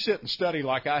because if you sit and study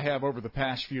like I have over the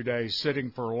past few days, sitting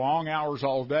for long hours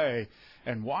all day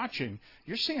and watching,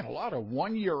 you're seeing a lot of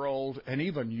 1-year-old and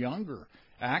even younger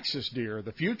Axis deer.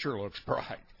 The future looks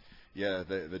bright. Yeah,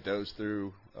 the does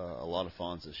threw a lot of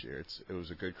fawns this year. It was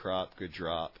a good crop, good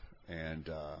drop, and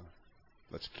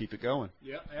let's keep it going.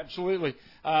 Yeah, absolutely.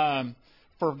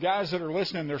 For guys that are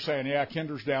listening, they're saying, yeah,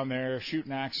 Kinder's down there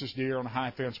shooting Axis deer on a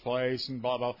high fence place and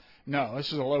blah, blah. No,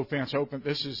 this is a low fence open.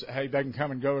 This is, hey, they can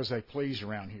come and go as they please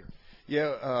around here.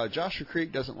 Yeah, Joshua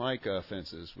Creek doesn't like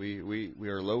fences. We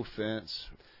are low fence.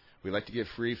 We like to get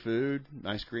free food,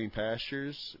 nice green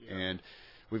pastures, and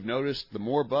we've noticed the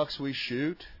more bucks we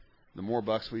shoot, the more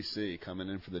bucks we see coming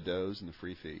in for the does and the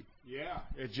free feed. Yeah,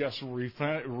 it just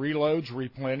reloads,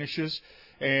 replenishes,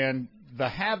 and the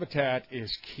habitat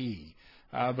is key.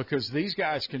 Because these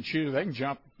guys can choose, they can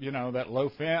jump, that low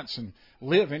fence and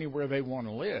live anywhere they want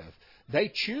to live. They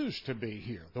choose to be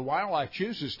here. The wildlife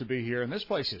chooses to be here, and this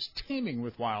place is teeming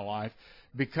with wildlife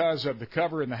because of the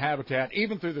cover and the habitat,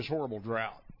 even through this horrible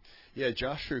drought. Yeah,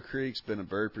 Joshua Creek's been a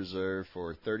bird preserve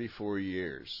for 34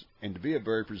 years. And to be a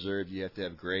bird preserve, you have to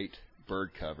have great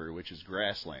bird cover, which is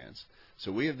grasslands.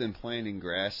 So we have been planting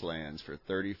grasslands for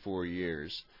 34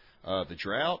 years. The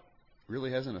drought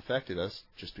really hasn't affected us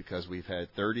just because we've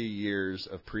had 30 years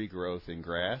of pre-growth in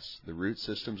grass. The root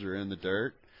systems are in the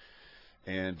dirt,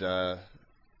 and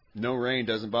no rain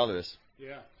doesn't bother us.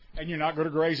 Yeah, and you're not going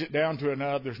to graze it down to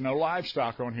another. There's no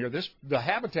livestock on here. The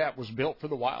habitat was built for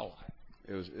the wildlife.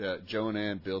 It was Joe and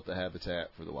Ann built the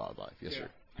habitat for the wildlife. Yes, sir.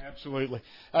 Absolutely.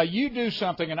 You do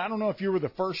something, and I don't know if you were the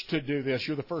first to do this.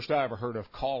 You're the first I ever heard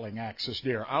of calling Axis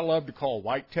deer. I love to call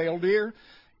white-tailed deer.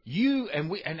 You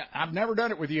and I've never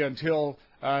done it with you until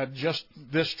just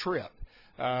this trip.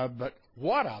 But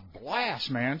what a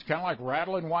blast, man. It's kind of like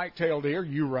rattling white-tailed deer.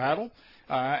 You rattle.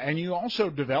 And you also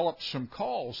developed some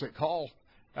calls that call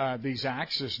these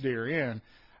Axis deer in.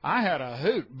 I had a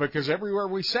hoot because everywhere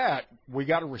we sat, we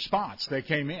got a response. They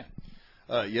came in.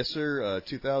 Yes, sir.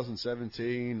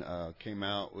 2017 came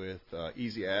out with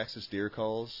Easy Axis deer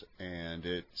calls, and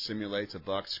it simulates a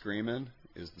buck screaming,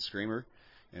 is the screamer.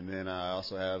 And then I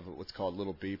also have what's called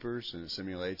little beepers, and it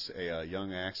simulates a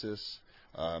young Axis.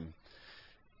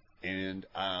 And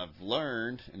I've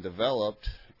learned and developed,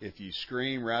 if you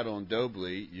scream, rattle, and doe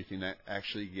bleat, you can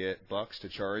actually get bucks to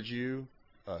charge you,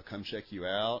 come check you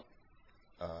out.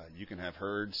 You can have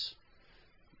herds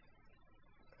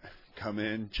come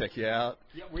in, check you out.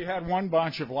 Yeah, we had one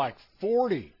bunch of like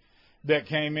 40 that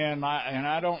came in, and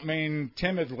I don't mean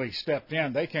timidly stepped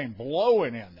in. They came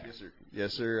blowing in there. Yes, sir.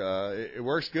 Yes, sir. It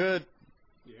works good.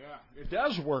 Yeah, it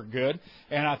does work good,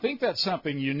 and I think that's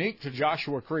something unique to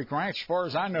Joshua Creek Ranch. As far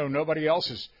as I know, nobody else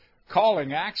is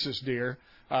calling Axis deer.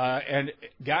 And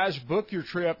guys, book your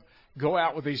trip. Go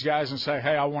out with these guys and say,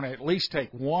 hey, I want to at least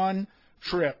take one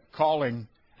trip calling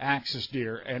Axis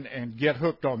deer and get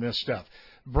hooked on this stuff.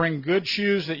 Bring good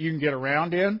shoes that you can get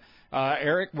around in.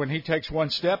 Eric, when he takes one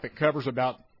step, it covers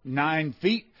about 9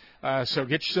 feet. So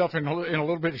get yourself in a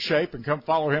little bit of shape and come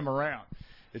follow him around.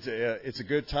 It's a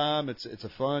good time. It's a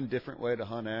fun, different way to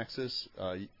hunt Axis.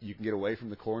 You can get away from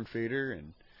the corn feeder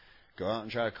go out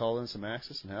and try to call in some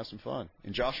access and have some fun.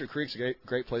 And Joshua Creek's a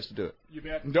great place to do it. You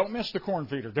bet. And don't miss the corn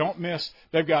feeder. Don't miss.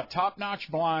 They've got top-notch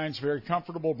blinds, very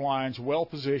comfortable blinds,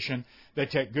 well-positioned. They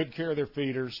take good care of their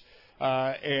feeders.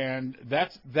 And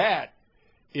that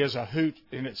is a hoot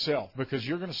in itself, because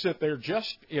you're going to sit there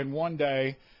just in one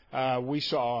day. We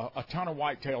saw a ton of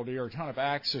whitetail deer, a ton of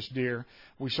axis deer.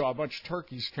 We saw a bunch of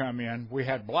turkeys come in. We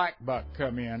had black buck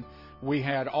come in. We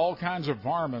had all kinds of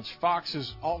varmints,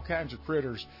 foxes, all kinds of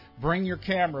critters. Bring your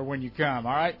camera when you come,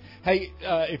 all right? Hey,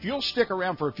 if you'll stick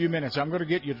around for a few minutes, I'm going to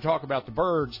get you to talk about the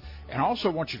birds, and I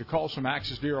also want you to call some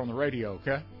axis deer on the radio,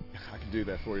 okay? I can do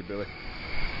that for you, Billy.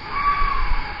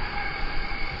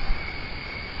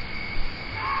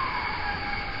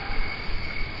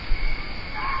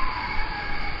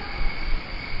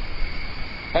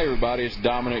 Hey everybody, it's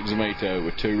Dominic Zamito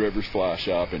with Two Rivers Fly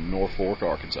Shop in North Fork,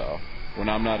 Arkansas. When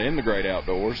I'm not in the great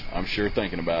outdoors, I'm sure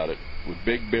thinking about it with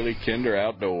Big Billy Kinder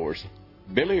Outdoors.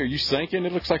 Billy, are you sinking?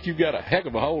 It looks like you've got a heck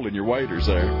of a hole in your waders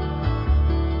there.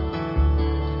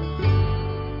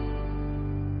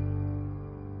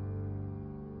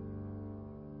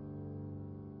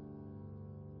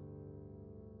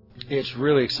 It's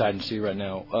really exciting to see right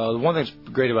now. The one thing that's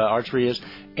great about archery is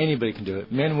anybody can do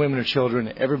it. Men, women, or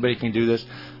children, everybody can do this.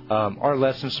 Our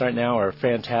lessons right now are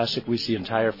fantastic. We see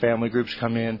entire family groups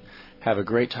come in, have a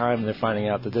great time, and they're finding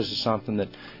out that this is something that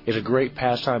is a great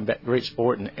pastime, great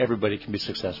sport, and everybody can be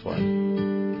successful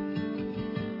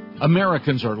in.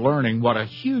 Americans are learning what a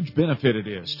huge benefit it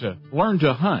is to learn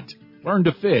to hunt, learn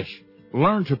to fish,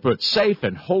 learn to put safe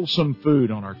and wholesome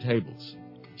food on our tables.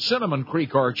 Cinnamon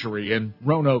Creek Archery in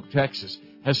Roanoke, Texas,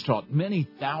 has taught many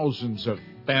thousands of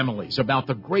families about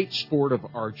the great sport of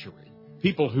archery.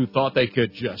 People who thought they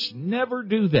could just never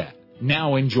do that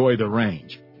now enjoy the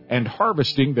range and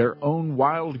harvesting their own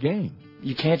wild game.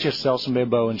 You can't just sell somebody a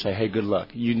bow and say, hey, good luck.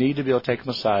 You need to be able to take them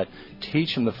aside,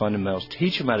 teach them the fundamentals,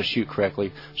 teach them how to shoot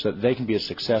correctly so that they can be as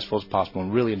successful as possible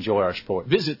and really enjoy our sport.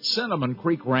 Visit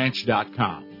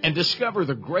CinnamonCreekRanch.com and discover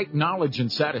the great knowledge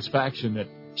and satisfaction that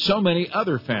so many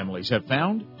other families have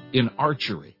found in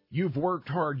archery. You've worked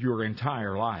hard your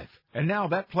entire life, and now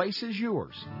that place is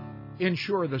yours.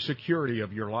 Ensure the security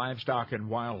of your livestock and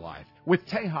wildlife with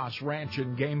Tejas Ranch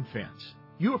and Game Fence.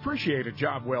 You appreciate a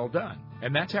job well done,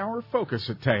 and that's our focus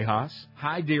at Tejas.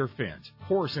 High deer fence,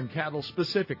 horse and cattle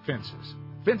specific fences,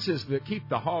 fences that keep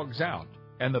the hogs out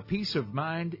and the peace of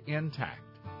mind intact.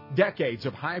 Decades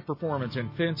of high performance in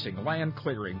fencing, land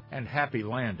clearing, and happy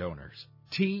landowners.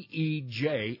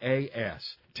 TEJAS,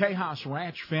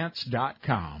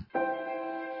 TejasRanchFence.com.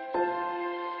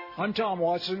 I'm Tom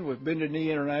Watson with Bended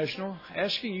Knee International,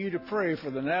 asking you to pray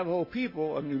for the Navajo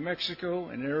people of New Mexico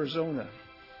and Arizona.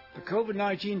 The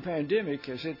COVID-19 pandemic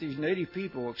has hit these native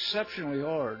people exceptionally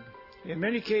hard. In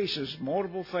many cases,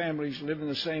 multiple families live in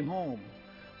the same home.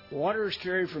 Water is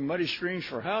carried from muddy streams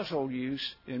for household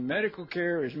use, and medical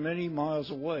care is many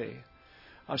miles away.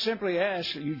 I simply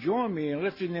ask that you join me in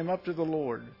lifting them up to the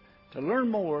Lord. To learn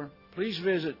more, please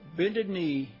visit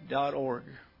bendedknee.org.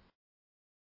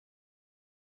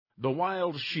 The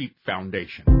Wild Sheep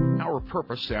Foundation. Our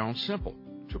purpose sounds simple: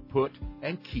 to put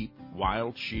and keep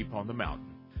wild sheep on the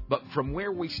mountain. But from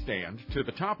where we stand to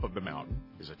the top of the mountain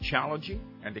is a challenging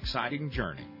and exciting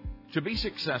journey. To be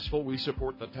successful, we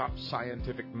support the top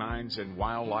scientific minds in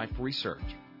wildlife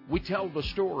research. We tell the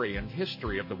story and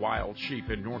history of the wild sheep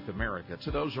in North America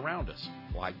to those around us,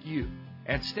 like you.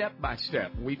 And step by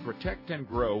step, we protect and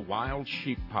grow wild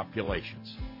sheep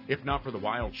populations. If not for the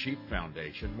Wild Sheep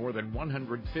Foundation, more than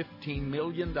 $115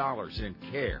 million in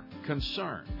care,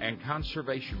 concern, and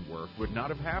conservation work would not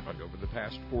have happened over the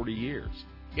past 40 years.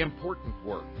 Important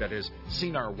work that has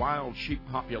seen our wild sheep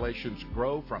populations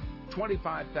grow from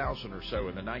 25,000 or so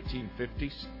in the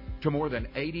 1950s to more than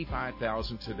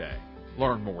 85,000 today.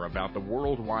 Learn more about the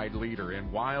worldwide leader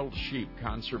in wild sheep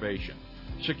conservation.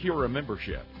 Secure a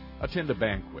membership, attend a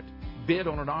banquet, bid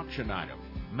on an auction item,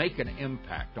 make an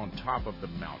impact on top of the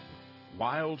mountain.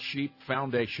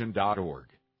 WildSheepFoundation.org.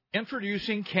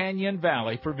 Introducing Canyon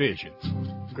Valley Provisions.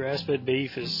 Grass-fed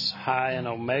beef is high in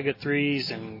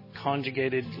omega-3s and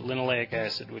conjugated linoleic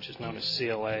acid, which is known as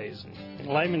CLAs. In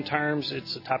layman terms,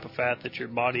 it's a type of fat that your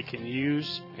body can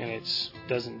use, and it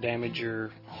doesn't damage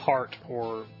your heart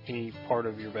or any part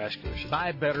of your vascular system.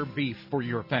 Buy better beef for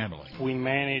your family. We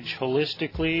manage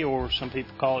holistically, or some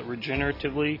people call it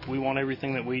regeneratively. We want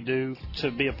everything that we do to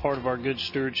be a part of our good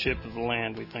stewardship of the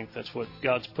land. We think that's what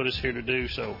God's put us here to do,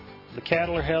 so the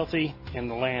cattle are healthy and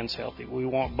the land's healthy. We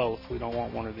want both. We don't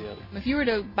want one one or the other. If you were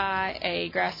to buy a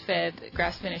grass-fed,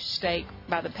 grass-finished steak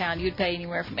by the pound, you'd pay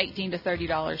anywhere from $18 to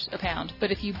 $30 a pound.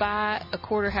 But if you buy a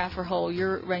quarter, half, or whole,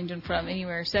 you're ranging from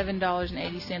anywhere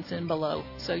 $7.80 and below.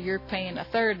 So you're paying a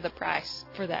third of the price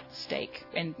for that steak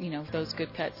and, those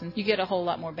good cuts. And you get a whole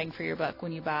lot more bang for your buck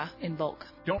when you buy in bulk.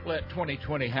 Don't let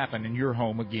 2020 happen in your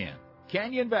home again.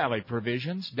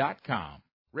 CanyonValleyProvisions.com.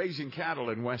 Raising cattle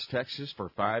in West Texas for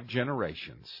 5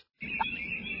 generations.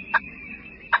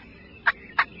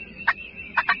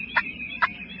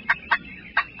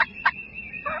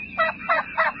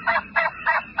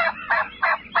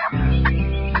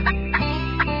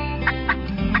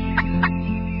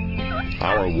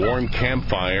 Our warm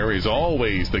campfire is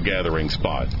always the gathering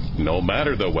spot, no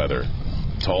matter the weather.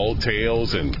 Tall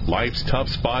tales and life's tough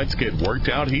spots get worked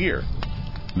out here.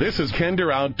 This is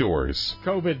Kinder Outdoors.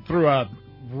 COVID threw a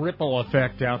ripple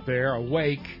effect out there, a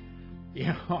wake,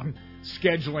 on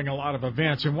scheduling a lot of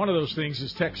events. And one of those things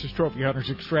is Texas Trophy Hunters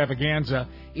Extravaganza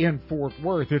in Fort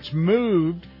Worth. It's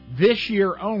moved this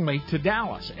year only to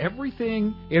Dallas.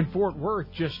 Everything in Fort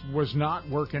Worth just was not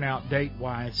working out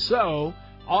date-wise. So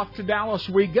off to Dallas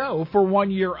we go for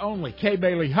 1 year only. Kay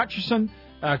Bailey Hutchison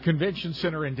Convention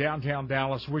Center in downtown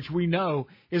Dallas, which we know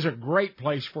is a great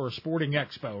place for a sporting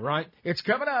expo, right? It's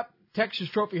coming up. Texas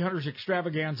Trophy Hunters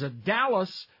Extravaganza,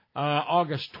 Dallas,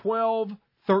 August 12,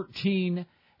 13,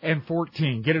 and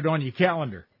 14. Get it on your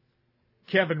calendar.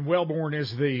 Kevin Wellborn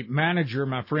is the manager,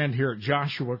 my friend, here at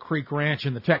Joshua Creek Ranch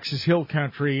in the Texas Hill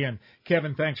Country. And,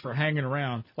 Kevin, thanks for hanging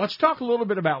around. Let's talk a little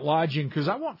bit about lodging, because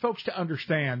I want folks to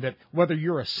understand that whether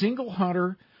you're a single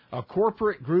hunter, a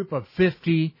corporate group of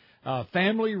 50,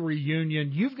 family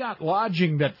reunion, you've got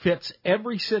lodging that fits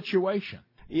every situation.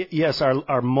 Yes,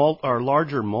 our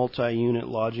larger multi-unit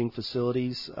lodging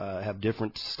facilities have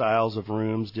different styles of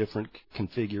rooms, different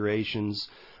configurations.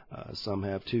 Some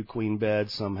have 2 queen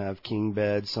beds, some have king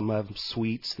beds, some have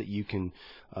suites that you can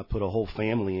put a whole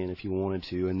family in if you wanted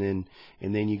to, and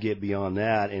then you get beyond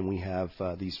that, and we have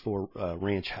these 4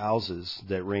 ranch houses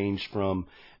that range from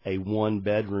a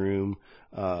 1-bedroom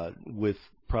with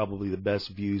probably the best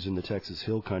views in the Texas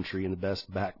Hill Country and the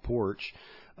best back porch,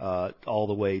 all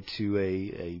the way to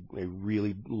a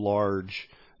really large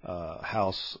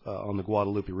house on the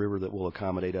Guadalupe River that will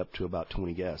accommodate up to about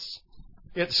 20 guests.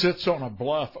 It sits on a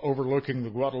bluff overlooking the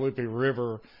Guadalupe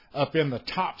River up in the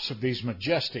tops of these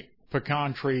majestic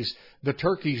pecan trees. The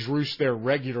turkeys roost there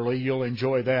regularly. You'll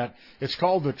enjoy that. It's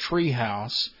called the Tree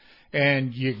House,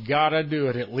 and you got to do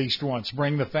it at least once.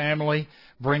 Bring the family,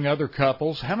 bring other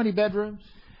couples. How many bedrooms?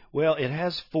 Well, it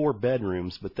has 4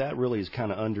 bedrooms, but that really is kind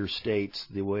of understates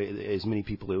the way as many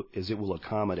people as it will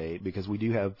accommodate, because we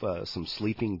do have some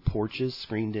sleeping porches,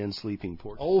 screened-in sleeping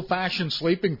porches. Old-fashioned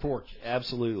sleeping porch.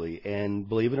 Absolutely, and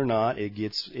believe it or not,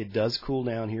 it does cool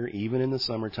down here even in the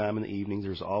summertime in the evenings.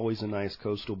 There's always a nice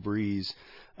coastal breeze.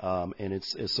 And it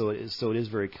is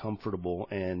very comfortable,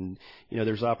 and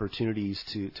there's opportunities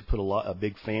to put a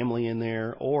big family in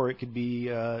there, or it could be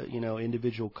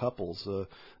individual couples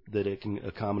that it can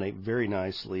accommodate very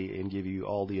nicely and give you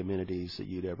all the amenities that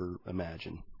you'd ever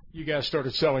imagine. You guys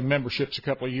started selling memberships a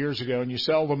couple of years ago, and you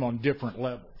sell them on different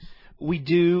levels. We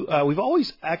do. We've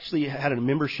always actually had a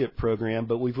membership program,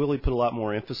 but we've really put a lot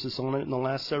more emphasis on it in the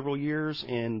last several years.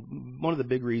 And one of the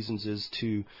big reasons is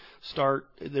to start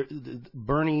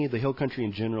Boerne, the Hill Country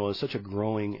in general, is such a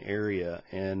growing area,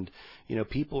 and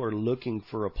people are looking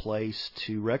for a place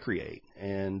to recreate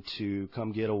and to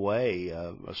come get away,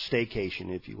 a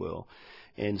staycation, if you will.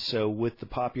 And so with the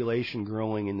population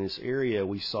growing in this area,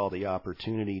 we saw the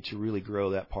opportunity to really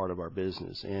grow that part of our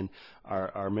business. And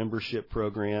our membership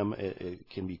program, it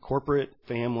can be corporate,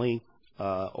 family,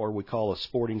 or we call a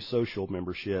sporting social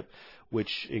membership,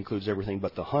 which includes everything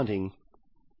but the hunting.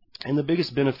 And the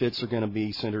biggest benefits are going to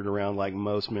be centered around, like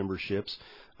most memberships,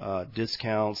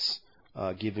 discounts,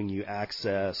 giving you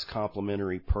access,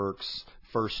 complimentary perks,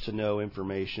 first to know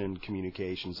information,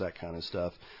 communications, that kind of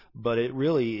stuff. But it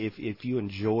really, if you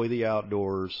enjoy the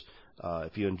outdoors,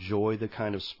 if you enjoy the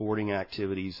kind of sporting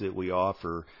activities that we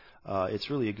offer, it's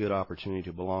really a good opportunity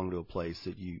to belong to a place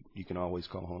that you can always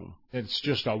call home. It's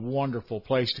just a wonderful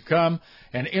place to come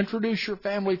and introduce your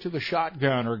family to the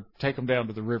shotgun, or take them down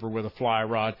to the river with a fly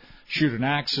rod, shoot an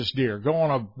axis deer, go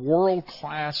on a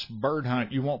world-class bird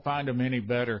hunt. You won't find them any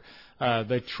better.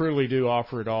 They truly do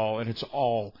offer it all, and it's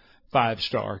all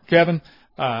 5-star. Kevin,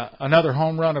 another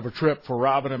home run of a trip for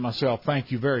Robin and myself.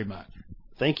 Thank you very much.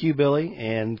 Thank you, Billy,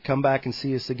 and come back and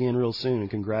see us again real soon, and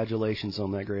congratulations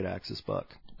on that great axis buck.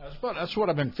 That's what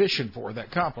I've been fishing for,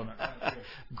 that compliment.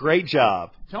 Great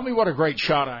job. Tell me what a great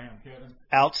shot I am, Kevin.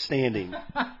 Outstanding.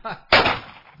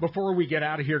 Before we get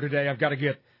out of here today, I've got to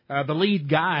get the lead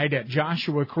guide at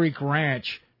Joshua Creek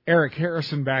Ranch, Eric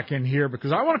Harrison, back in here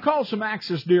because I want to call some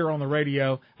axis deer on the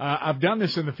radio. I've done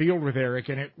this in the field with Eric,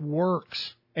 and it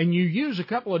works. And you use a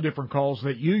couple of different calls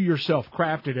that you yourself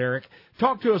crafted, Eric.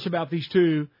 Talk to us about these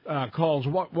two calls.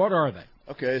 What are they?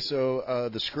 Okay, so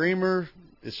the Screamer,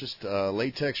 it's just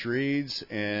latex reeds,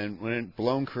 and when it's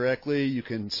blown correctly, you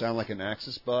can sound like an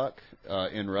axis buck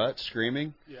in rut,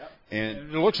 screaming. Yeah.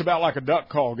 And it looks about like a duck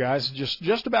call, guys.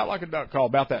 Just about like a duck call,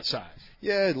 about that size.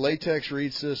 Yeah, latex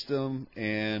reed system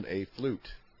and a flute.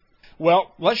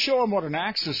 Well, let's show them what an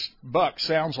axis buck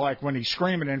sounds like when he's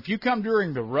screaming. And if you come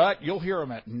during the rut, you'll hear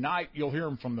him at night. You'll hear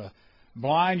him from the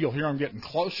blind. You'll hear him getting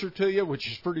closer to you, which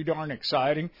is pretty darn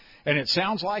exciting. And it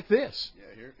sounds like this.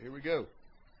 Yeah, here we go.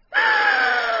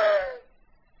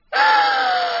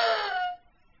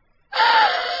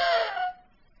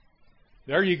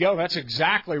 There you go. That's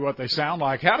exactly what they sound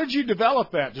like. How did you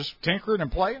develop that? Just tinkering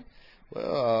and playing?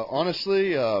 Well,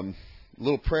 honestly,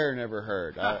 little prayer never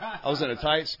hurt. I was in a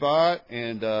tight spot,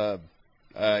 and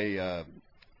I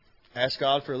asked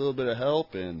God for a little bit of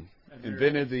help and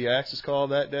invented the axis call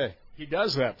that day. He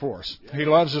does that for us. Yeah. He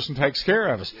loves us and takes care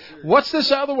of us. Yes, what's this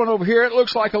other one over here? It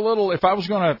looks like a little. If I was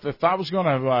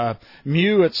gonna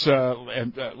mew, it's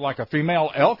like a female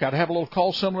elk. I'd have a little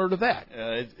call similar to that.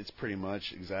 It's pretty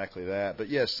much exactly that. But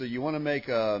yes, so you want to make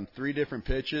 3 different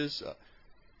pitches.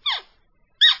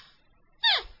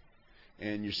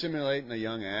 And you're simulating a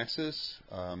young axis.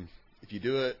 If you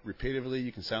do it repeatedly,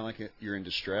 you can sound like you're in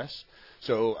distress.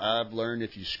 So I've learned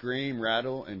if you scream,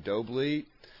 rattle, and doe bleat,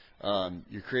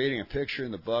 you're creating a picture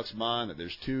in the buck's mind that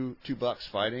there's two bucks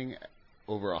fighting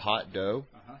over a hot doe,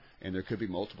 and there could be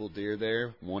multiple deer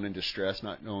there, one in distress,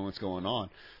 not knowing what's going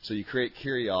on. So you create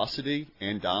curiosity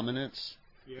and dominance.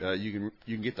 Yeah. You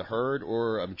can get the herd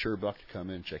or a mature buck to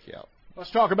come in and check you out. Let's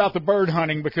talk about the bird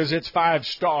hunting because it's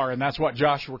 5-star, and that's what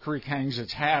Joshua Creek hangs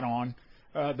its hat on,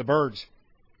 the birds.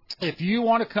 If you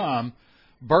want to come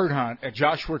bird hunt at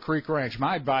Joshua Creek Ranch,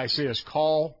 my advice is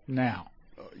call now.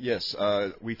 Yes,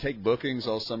 we take bookings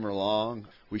all summer long.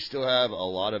 We still have a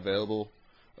lot of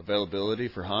availability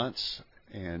for hunts,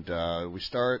 and we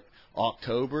start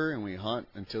October, and we hunt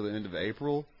until the end of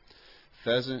April.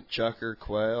 Pheasant, chukar,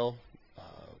 quail.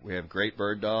 We have great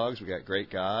bird dogs. We got great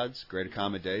guides, great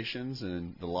accommodations,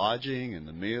 and the lodging and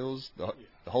the meals, the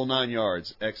whole 9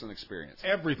 yards. Excellent experience.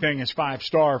 Everything is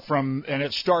 5-star and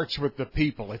it starts with the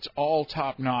people. It's all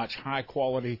top-notch,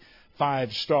 high-quality,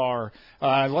 5-star.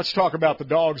 Let's talk about the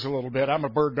dogs a little bit. I'm a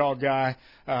bird dog guy,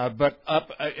 but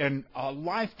up in a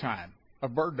lifetime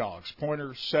of bird dogs,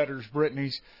 pointers, setters,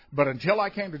 Brittany's. But until I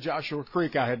came to Joshua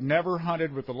Creek, I had never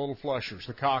hunted with the little flushers,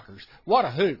 the cockers. What a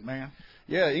hoot, man.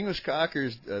 Yeah, English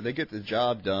cockers, they get the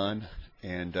job done,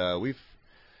 and we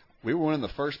were one of the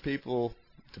first people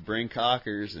to bring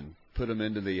cockers and put them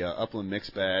into the upland mix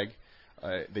bag.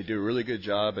 They do a really good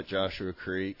job at Joshua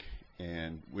Creek,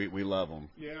 and we love them.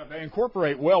 Yeah, they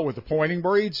incorporate well with the pointing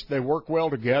breeds. They work well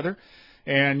together.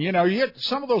 And, you get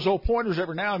some of those old pointers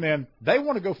every now and then, they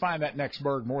want to go find that next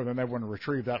bird more than they want to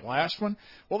retrieve that last one.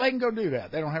 Well, they can go do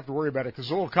that. They don't have to worry about it because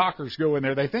the little cockers go in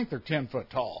there. They think they're 10 foot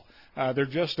tall. They're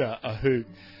just a hoot.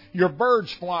 Your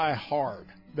birds fly hard.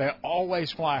 They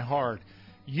always fly hard.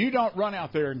 You don't run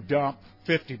out there and dump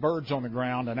 50 birds on the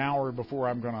ground an hour before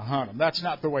I'm going to hunt them. That's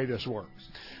not the way this works.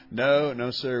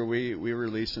 No, sir. We're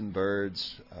releasing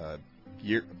birds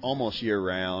almost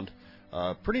year-round.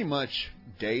 Pretty much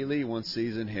daily once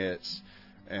season hits,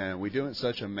 and we do it in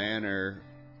such a manner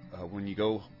when you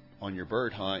go on your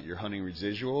bird hunt, you're hunting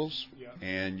residuals,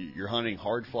 and you're hunting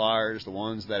hard flyers, the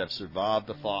ones that have survived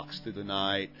the fox through the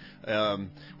night.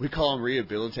 We call them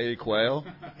rehabilitated quail,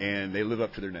 and they live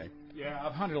up to their name. Yeah,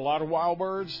 I've hunted a lot of wild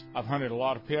birds. I've hunted a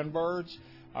lot of pen birds.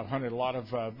 I've hunted a lot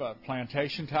of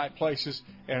plantation-type places,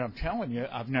 and I'm telling you,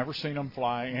 I've never seen them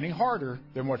fly any harder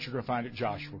than what you're going to find at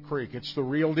Joshua Creek. It's the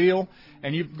real deal,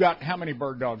 and you've got how many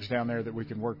bird dogs down there that we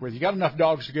can work with? You got enough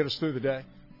dogs to get us through the day?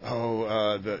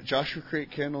 The Joshua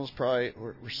Creek kennels, probably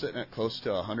we're sitting at close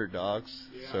to 100 dogs.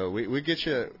 Yeah. So we get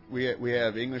you. We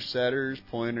have English setters,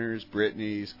 pointers,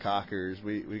 Brittany's, cockers.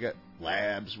 We got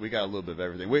labs. We got a little bit of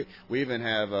everything. We even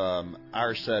have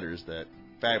Irish setters that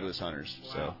fabulous hunters.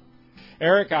 Wow. So.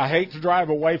 Eric, I hate to drive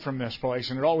away from this place,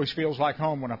 and it always feels like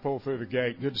home when I pull through the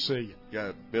gate. Good to see you.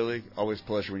 Yeah, Billy, always a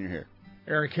pleasure when you're here.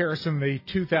 Eric Harrison, the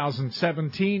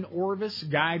 2017 Orvis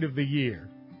Guide of the Year.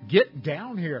 Get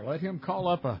down here. Let him call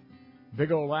up a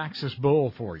big old Axis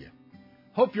bull for you.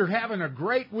 Hope you're having a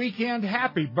great weekend.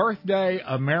 Happy birthday,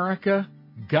 America.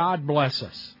 God bless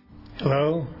us.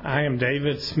 Hello, I am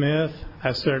David Smith.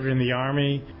 I served in the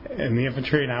Army, in the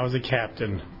infantry, and I was a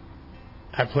captain.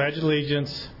 I pledge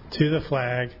allegiance to the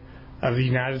flag of the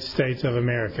United States of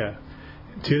America,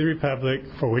 and to the republic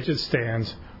for which it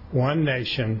stands, one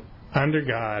nation, under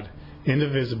God,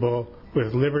 indivisible,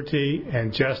 with liberty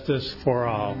and justice for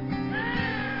all.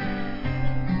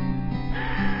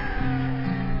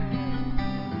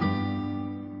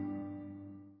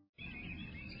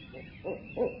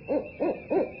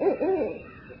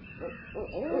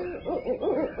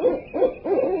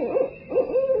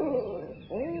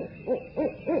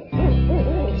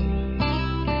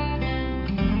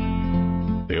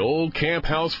 The old camp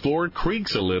house floor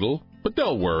creaks a little, but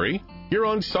don't worry. You're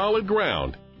on solid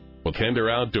ground with Kinder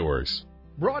Outdoors.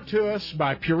 Brought to us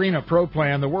by Purina Pro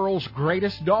Plan, the world's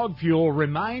greatest dog fuel,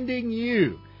 reminding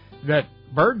you that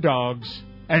bird dogs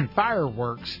and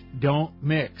fireworks don't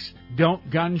mix.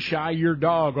 Don't gun-shy your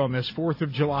dog on this 4th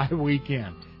of July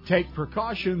weekend. Take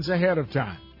precautions ahead of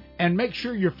time. And make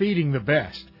sure you're feeding the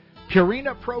best.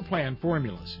 Purina Pro Plan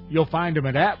formulas. You'll find them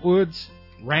at Atwood's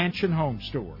Ranch and Home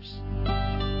Stores.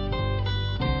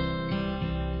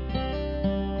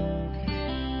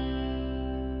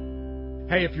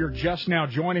 Hey, if you're just now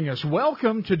joining us,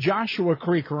 welcome to Joshua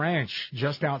Creek Ranch,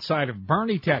 just outside of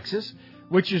Boerne, Texas,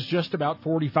 which is just about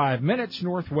 45 minutes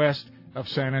northwest of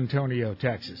San Antonio,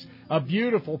 Texas. A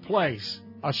beautiful place,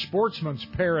 a sportsman's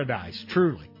paradise,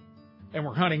 truly. And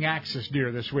we're hunting axis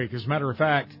deer this week. As a matter of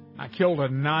fact, I killed a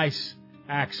nice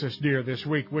axis deer this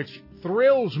week, which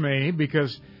thrills me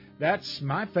because that's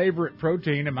my favorite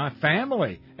protein, and my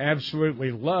family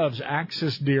absolutely loves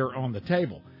axis deer on the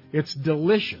table. It's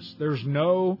delicious. There's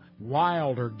no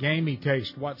wild or gamey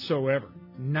taste whatsoever.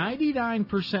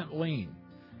 99% lean.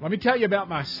 Let me tell you about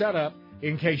my setup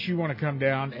in case you want to come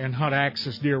down and hunt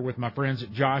axis deer with my friends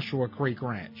at Joshua Creek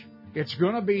Ranch. It's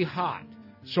going to be hot,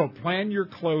 so plan your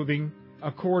clothing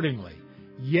accordingly.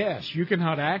 Yes, you can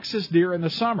hunt axis deer in the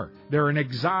summer. They're an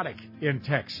exotic in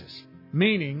Texas,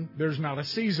 meaning there's not a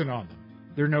season on them.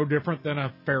 They're no different than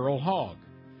a feral hog.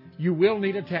 You will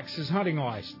need a Texas hunting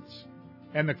license.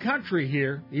 And the country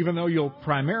here, even though you'll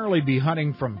primarily be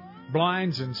hunting from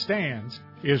blinds and stands,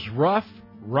 is rough,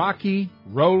 rocky,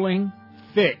 rolling,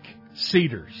 thick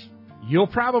cedars. You'll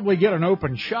probably get an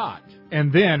open shot.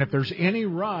 And then if there's any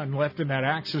run left in that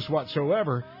axis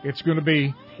whatsoever, it's going to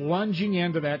be plunging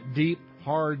into that deep,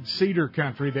 hard cedar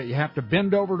country that you have to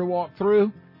bend over to walk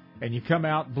through, and you come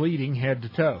out bleeding head to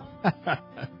toe.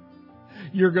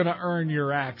 You're going to earn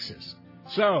your axis.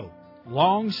 So,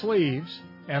 long sleeves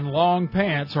and long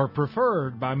pants are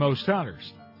preferred by most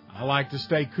hunters. I like to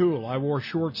stay cool. I wore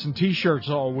shorts and T-shirts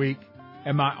all week,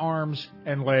 and my arms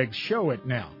and legs show it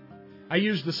now. I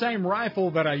use the same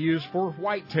rifle that I use for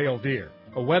whitetail deer,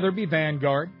 a Weatherby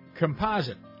Vanguard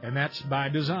composite, and that's by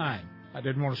design. I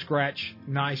didn't want to scratch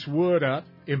nice wood up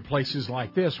in places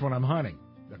like this when I'm hunting.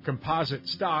 The composite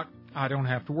stock I don't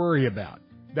have to worry about.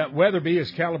 That Weatherby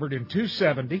is calibered in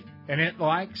 .270, and it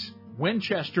likes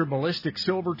Winchester ballistic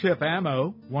silver tip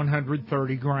ammo,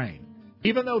 130 grain.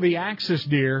 Even though the axis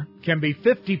deer can be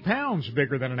 50 pounds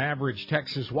bigger than an average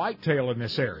Texas whitetail in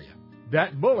this area,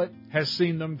 that bullet has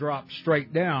seen them drop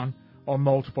straight down on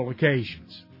multiple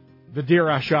occasions. The deer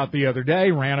I shot the other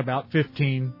day ran about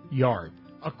 15 yards.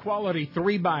 A quality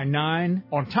 3x9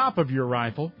 on top of your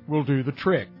rifle will do the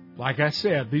trick. Like I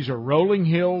said, these are rolling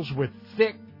hills with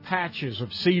thick patches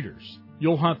of cedars.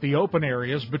 You'll hunt the open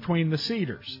areas between the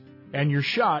cedars, and your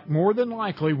shot more than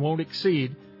likely won't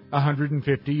exceed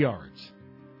 150 yards.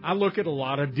 I look at a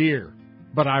lot of deer,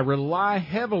 but I rely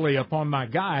heavily upon my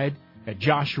guide at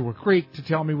Joshua Creek to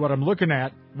tell me what I'm looking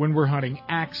at when we're hunting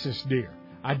axis deer.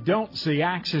 I don't see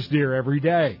axis deer every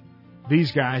day.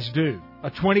 These guys do. A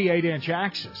 28-inch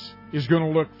axis is going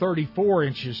to look 34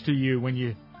 inches to you when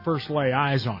you first lay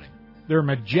eyes on it. They're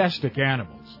majestic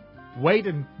animals. Wait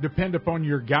and depend upon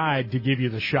your guide to give you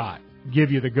the shot,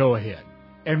 give you the go-ahead.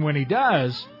 And when he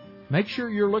does, make sure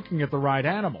you're looking at the right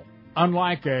animal.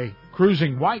 Unlike a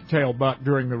cruising whitetail buck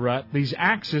during the rut, these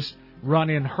axis run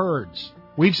in herds.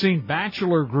 We've seen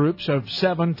bachelor groups of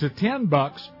 7 to 10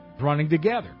 bucks running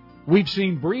together. We've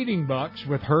seen breeding bucks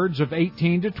with herds of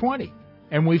 18 to 20.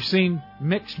 And we've seen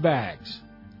mixed bags.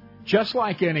 Just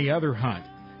like any other hunt,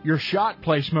 your shot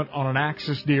placement on an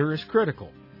axis deer is critical.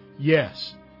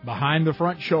 Yes, behind the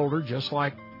front shoulder, just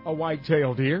like a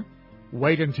whitetail deer.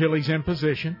 Wait until he's in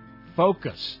position.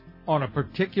 Focus on a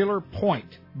particular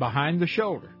point behind the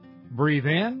shoulder. Breathe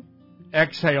in,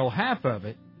 exhale half of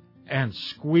it, and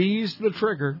squeeze the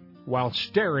trigger while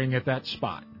staring at that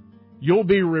spot. You'll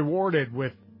be rewarded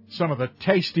with some of the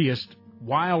tastiest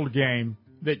wild game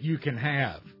that you can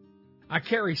have. I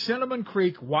carry Cinnamon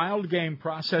Creek wild game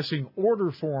processing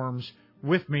order forms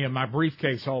with me in my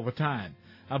briefcase all the time.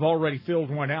 I've already filled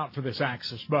one out for this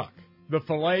axis buck. The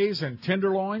fillets and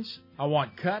tenderloins, I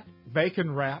want cut,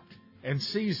 bacon-wrapped, and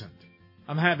seasoned.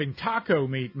 I'm having taco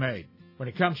meat made. When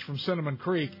it comes from Cinnamon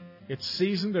Creek, it's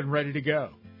seasoned and ready to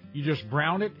go. You just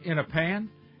brown it in a pan,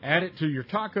 add it to your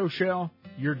taco shell,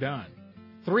 you're done.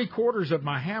 3/4 of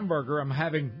my hamburger I'm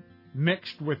having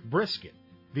mixed with brisket.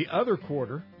 The other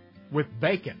quarter with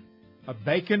bacon. A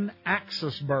bacon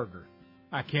Axis burger.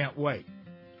 I can't wait.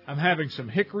 I'm having some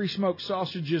hickory smoked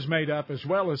sausages made up as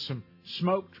well as some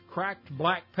smoked cracked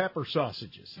black pepper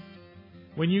sausages.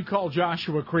 When you call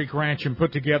Joshua Creek Ranch and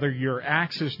put together your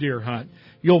Axis deer hunt,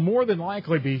 you'll more than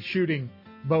likely be shooting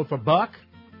both a buck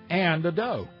and a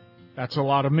doe. That's a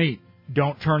lot of meat.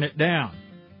 Don't turn it down.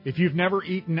 If you've never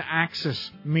eaten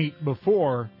Axis meat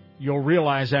before, you'll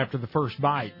realize after the first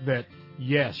bite that,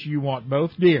 yes, you want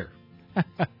both deer.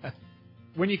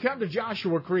 When you come to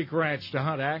Joshua Creek Ranch to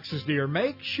hunt Axis deer,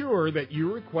 make sure that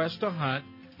you request to hunt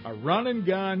a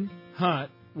run-and-gun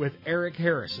hunt with Eric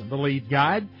Harrison, the lead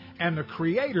guide and the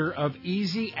creator of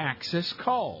Easy Axis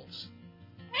Calls.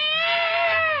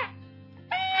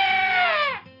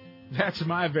 That's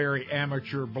my very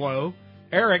amateur blow.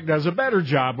 Eric does a better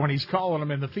job when he's calling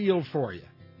them in the field for you.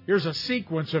 Here's a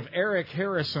sequence of Eric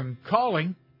Harrison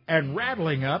calling and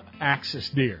rattling up Axis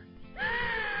deer.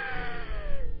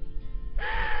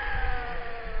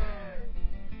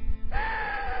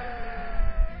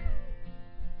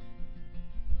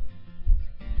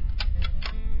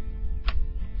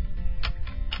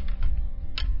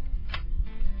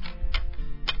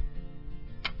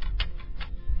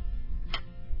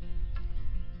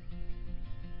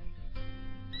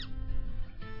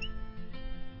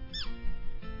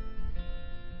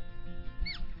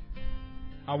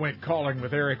 I went calling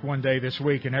with Eric one day this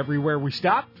week, and everywhere we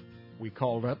stopped, we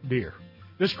called up deer.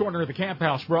 This corner of the Camp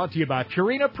House brought to you by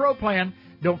Purina Pro Plan.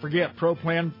 Don't forget Pro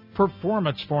Plan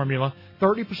Performance Formula,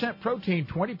 30% protein,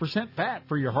 20% fat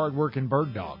for your hard-working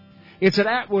bird dog. It's at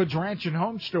Atwood's Ranch and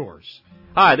Home Stores.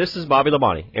 Hi, this is Bobby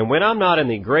Labonte, and when I'm not in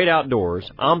the great outdoors,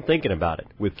 I'm thinking about it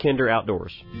with Kinder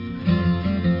Outdoors.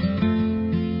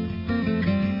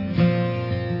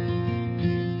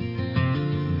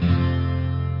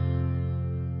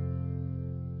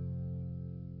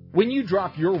 When you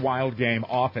drop your wild game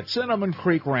off at Cinnamon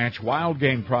Creek Ranch Wild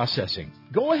Game Processing,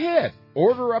 go ahead,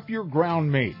 order up your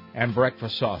ground meat and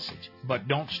breakfast sausage. But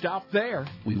don't stop there.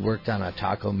 We worked on a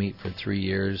taco meat for 3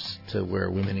 years to where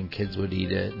women and kids would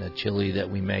eat it, and a chili that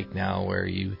we make now where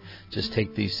you just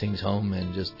take these things home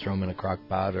and just throw them in a crock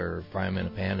pot or fry them in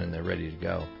a pan and they're ready to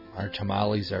go. Our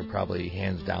tamales are probably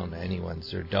hands down to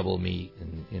anyone's. They're double meat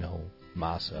and,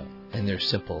 masa, and they're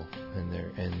simple, and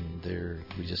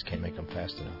we just can't make them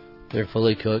fast enough. They're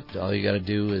fully cooked. All you got to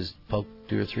do is poke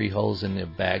 2 or 3 holes in the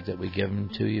bag that we give them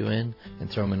to you in and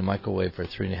throw them in the microwave for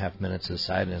 3.5 minutes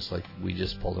aside, and it's like we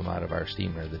just pulled them out of our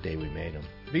steamer the day we made them.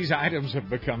 These items have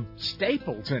become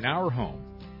staples in our home.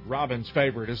 Robin's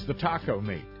favorite is the taco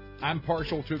meat. I'm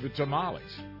partial to the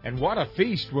tamales. And what a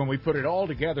feast when we put it all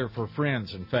together for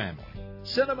friends and family.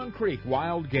 Cinnamon Creek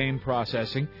Wild Game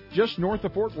Processing, just north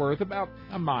of Fort Worth, about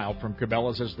a mile from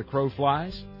Cabela's as the crow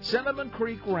flies.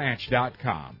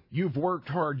 CinnamonCreekRanch.com. You've worked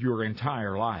hard your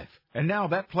entire life, and now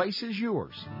that place is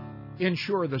yours.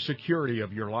 Ensure the security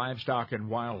of your livestock and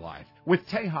wildlife with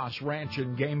Tejas Ranch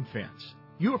and Game Fence.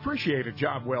 You appreciate a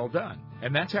job well done,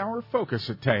 and that's our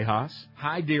focus at Tejas.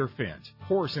 High deer fence,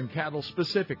 horse and cattle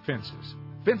specific fences,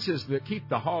 fences that keep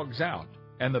the hogs out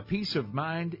and the peace of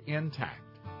mind intact.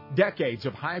 Decades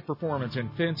of high performance in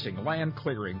fencing, land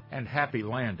clearing, and happy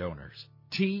landowners.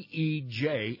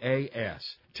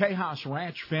 TEJAS.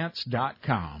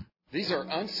 TejasRanchFence.com. These are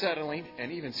unsettling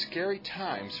and even scary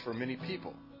times for many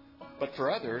people. But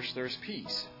for others, there's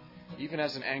peace, even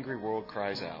as an angry world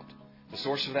cries out. The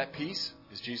source of that peace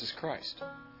is Jesus Christ.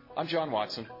 I'm John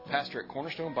Watson, pastor at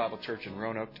Cornerstone Bible Church in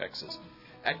Roanoke, Texas.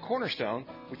 At Cornerstone,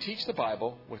 we teach the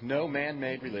Bible with no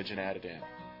man-made religion added in.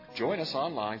 Join us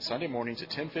online Sunday mornings at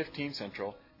 10:15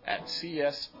 Central at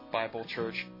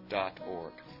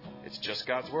csbiblechurch.org. It's just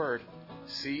God's Word,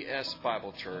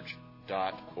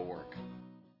 csbiblechurch.org.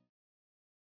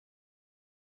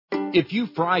 If you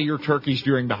fry your turkeys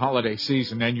during the holiday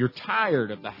season and you're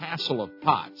tired of the hassle of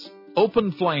pots,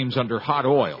 open flames under hot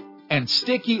oil, and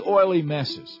sticky, oily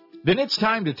messes, then it's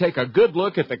time to take a good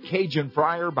look at the Cajun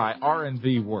Fryer by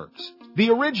R&V Works. The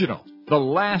original, the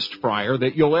last fryer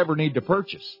that you'll ever need to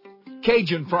purchase.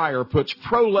 Cajun Fryer puts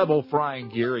pro-level frying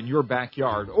gear in your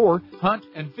backyard or hunt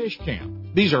and fish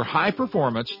camp. These are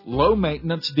high-performance,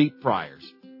 low-maintenance deep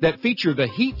fryers that feature the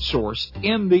heat source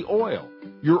in the oil.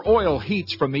 Your oil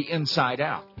heats from the inside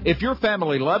out. If your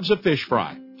family loves a fish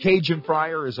fry, Cajun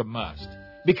Fryer is a must.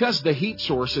 Because the heat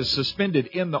source is suspended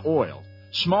in the oil,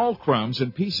 Small crumbs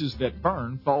and pieces that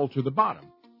burn fall to the bottom,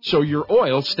 so your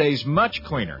oil stays much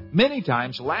cleaner, many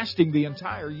times lasting the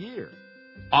entire year.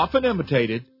 Often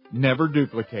imitated, never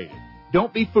duplicated.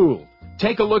 Don't be fooled.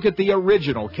 Take a look at the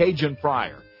original Cajun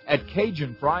Fryer at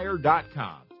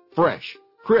CajunFryer.com. Fresh,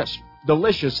 crisp,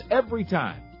 delicious every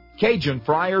time.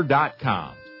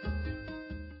 CajunFryer.com.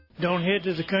 Don't head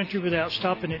to the country without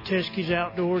stopping at Teskey's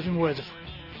Outdoors in Weatherford.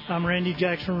 I'm Randy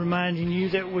Jackson reminding you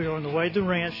that we are on the way to the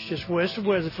ranch just west of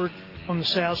Weatherford on the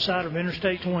south side of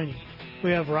Interstate 20.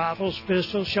 We have rifles,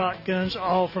 pistols, shotguns,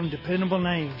 all from dependable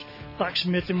names like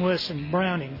Smith & Wesson,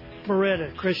 Browning,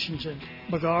 Beretta, Christensen,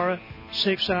 Bergara,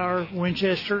 6 Hour,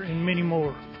 Winchester, and many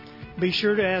more. Be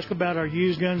sure to ask about our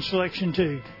used gun selection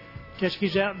too.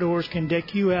 Teskey's Outdoors can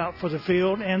deck you out for the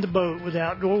field and the boat with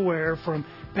outdoor wear from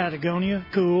Patagonia,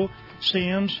 Cool,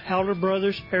 Sims, Howler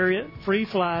Brothers, Harriet, Free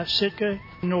Fly, Sitka,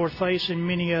 North Face, and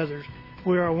many others.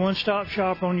 We are a one-stop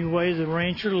shop on your way to the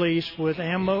ranch or lease with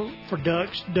ammo for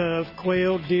ducks, dove,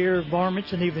 quail, deer,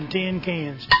 varmints, and even tin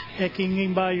cans. Heck, you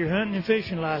can buy your hunting and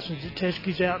fishing license at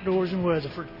Teskey's Outdoors in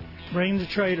Weatherford. Bring the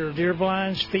trailer. Deer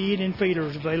blinds, feed, and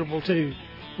feeders available too.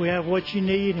 We have what you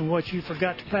need and what you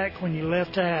forgot to pack when you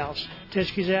left the house.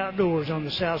 Teskey's Outdoors on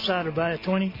the south side of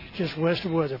I-20, just west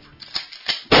of Weatherford.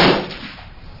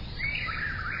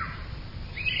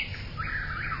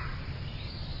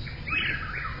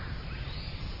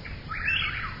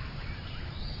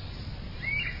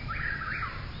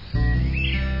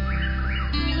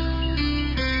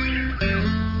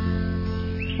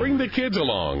 Bring the kids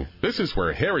along. This is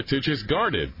where heritage is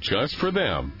guarded just for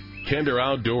them. Kinder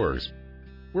Outdoors.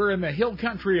 We're in the hill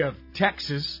country of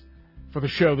Texas for the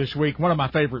show this week. One of my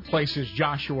favorite places,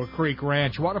 Joshua Creek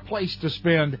Ranch. What a place to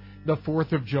spend the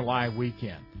 4th of July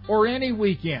weekend, or any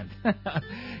weekend.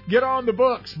 Get on the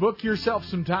books. Book yourself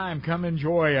some time. Come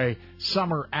enjoy a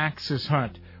summer axis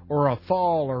hunt or a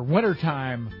fall or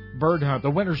wintertime bird hunt.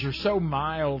 The winters are so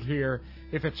mild here.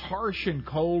 If it's harsh and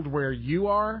cold where you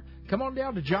are, come on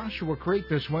down to Joshua Creek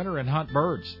this winter and hunt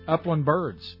birds, upland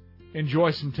birds.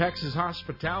 Enjoy some Texas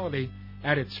hospitality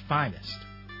at its finest.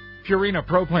 Purina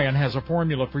Pro Plan has a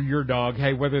formula for your dog.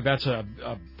 Hey, whether that's a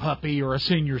puppy or a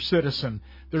senior citizen,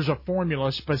 there's a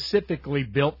formula specifically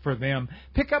built for them.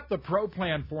 Pick up the Pro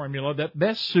Plan formula that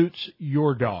best suits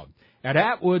your dog at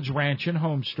Atwood's Ranch and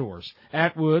Home Stores.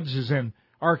 Atwood's is in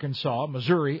Arkansas,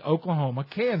 Missouri, Oklahoma,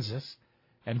 Kansas,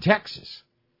 and Texas.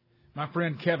 My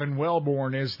friend Kevin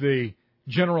Wellborn is the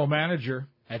general manager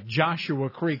at Joshua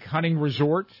Creek Hunting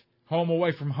Resort. Home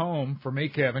away from home for me,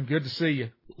 Kevin. Good to see you.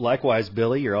 Likewise,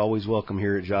 Billy. You're always welcome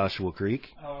here at Joshua Creek.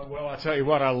 Well, I tell you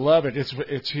what, I love it.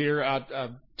 It's here. I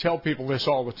tell people this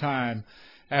all the time.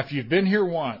 After you've been here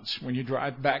once, when you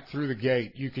drive back through the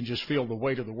gate, you can just feel the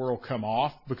weight of the world come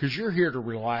off because you're here to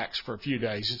relax for a few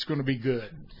days. It's going to be good.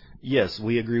 Yes,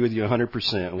 we agree with you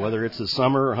 100%. Whether it's the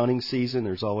summer or hunting season,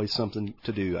 there's always something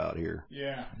to do out here.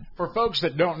 Yeah. For folks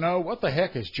that don't know, what the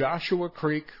heck is Joshua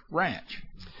Creek Ranch?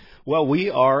 Well, we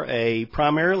are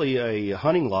primarily a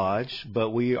hunting lodge,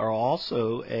 but we are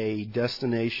also a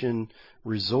destination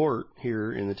resort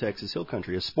here in the Texas Hill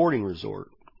Country, a sporting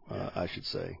resort, I should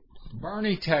say.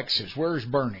 Boerne, Texas. Where's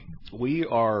Boerne? We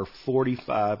are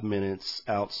 45 minutes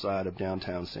outside of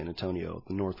downtown San Antonio,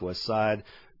 the northwest side,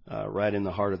 right in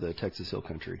the heart of the Texas Hill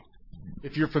Country.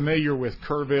 If you're familiar with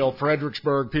Kerrville,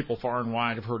 Fredericksburg, people far and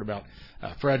wide have heard about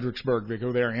Fredericksburg. They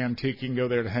go there antiquing, go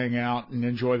there to hang out and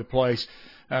enjoy the place.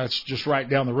 It's just right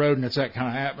down the road, and it's that kind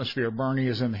of atmosphere. Boerne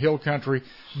is in the hill country.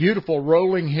 Beautiful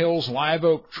rolling hills, live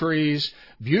oak trees,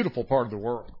 beautiful part of the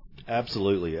world.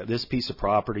 Absolutely. This piece of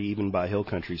property, even by hill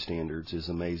country standards, is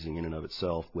amazing in and of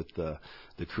itself with the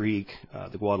creek,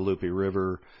 the Guadalupe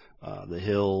River, the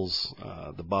hills,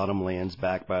 the bottomlands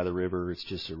back by the river. It's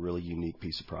just a really unique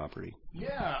piece of property.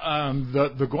 Yeah,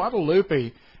 the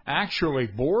Guadalupe actually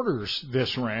borders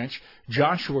this ranch.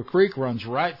 Joshua Creek runs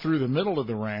right through the middle of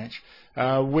the ranch,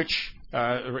 which,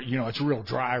 it's real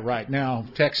dry right now.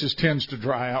 Texas tends to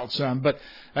dry out some, but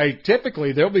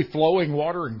typically there'll be flowing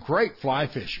water and great fly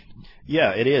fishing.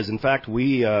 Yeah, it is. In fact,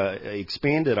 we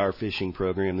expanded our fishing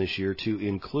program this year to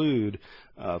include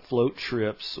float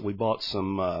trips. We bought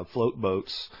some float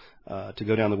boats to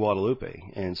go down the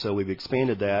Guadalupe, and so we've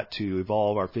expanded that to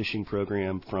evolve our fishing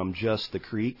program from just the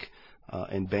creek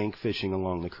and bank fishing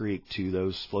along the creek to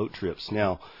those float trips.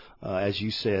 Now, as you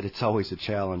said, it's always a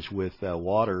challenge with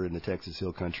water in the Texas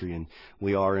Hill Country, and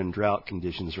we are in drought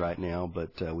conditions right now,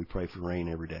 but we pray for rain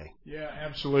every day. Yeah,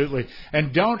 absolutely.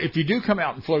 And if you do come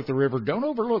out and float the river, don't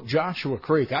overlook Joshua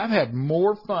Creek. I've had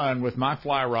more fun with my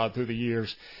fly rod through the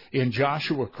years in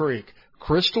Joshua Creek.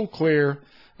 Crystal clear,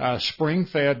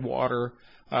 spring-fed water,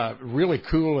 really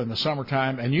cool in the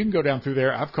summertime, and you can go down through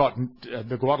there. I've caught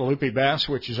the Guadalupe bass,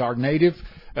 which is our native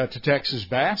to Texas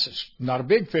bass. It's not a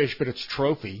big fish, but it's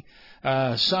trophy.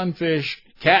 Sunfish,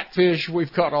 catfish,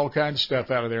 we've caught all kinds of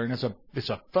stuff out of there, and it's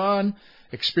a fun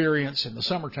experience in the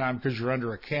summertime because you're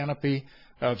under a canopy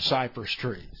of cypress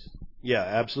trees. Yeah,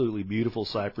 absolutely beautiful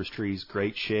cypress trees,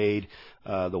 great shade.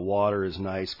 The water is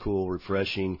nice, cool,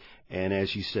 refreshing, and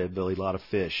as you said, Billy, a lot of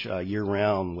fish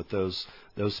year-round with those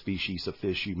species of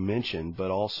fish you mentioned. But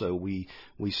also we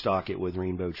stock it with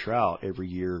rainbow trout every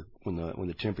year when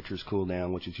the temperatures cool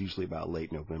down, which is usually about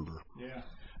late November. Yeah.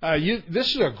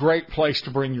 This is a great place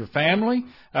to bring your family.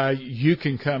 You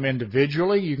can come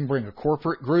individually. You can bring a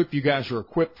corporate group. You guys are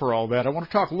equipped for all that. I want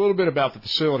to talk a little bit about the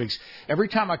facilities. Every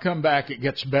time I come back, it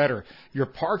gets better. Your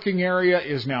parking area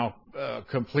is now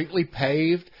completely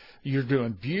paved. You're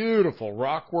doing beautiful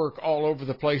rock work all over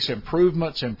the place.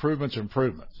 Improvements.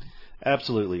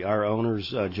 Absolutely. Our owners,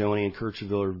 Joe and Ann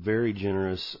Kirchville, are very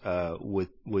generous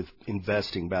with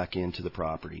investing back into the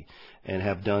property and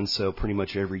have done so pretty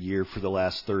much every year for the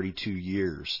last 32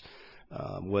 years.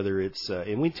 Whether it's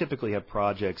and we typically have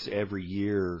projects every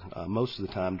year, most of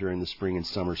the time during the spring and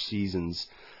summer seasons.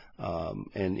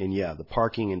 And yeah, the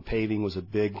parking and paving was a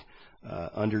big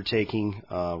undertaking,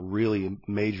 really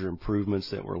major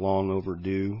improvements that were long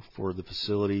overdue for the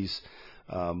facilities.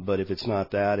 But if it's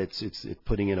not that, it's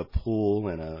putting in a pool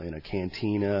and a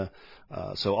cantina.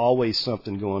 So always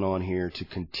something going on here to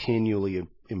continually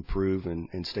improve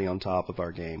and stay on top of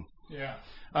our game. Yeah.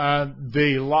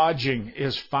 The lodging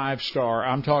is 5-star.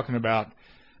 I'm talking about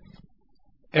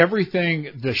everything.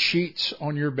 The sheets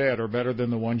on your bed are better than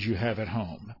the ones you have at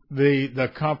home.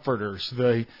 The comforters,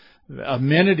 the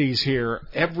amenities here,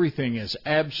 everything is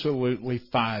absolutely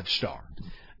 5-star.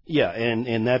 Yeah,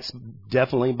 and that's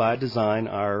definitely by design.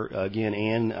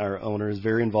 Ann, our owner, is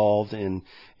very involved in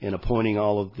appointing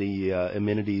all of the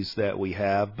amenities that we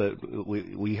have, but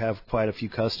we have quite a few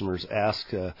customers ask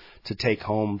to take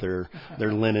home their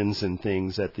linens and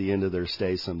things at the end of their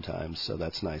stay sometimes, so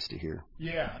that's nice to hear.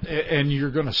 Yeah, and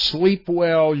you're going to sleep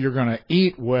well, you're going to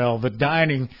eat well. The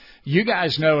dining, you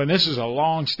guys know, and this is a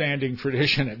long-standing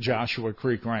tradition at Joshua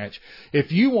Creek Ranch, if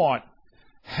you want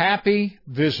happy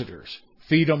visitors,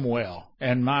 feed them well.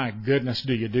 And my goodness,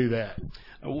 do you do that?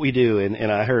 We do.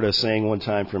 And I heard a saying one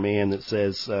time from Ann that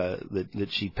says that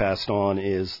she passed on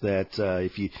is that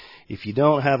if you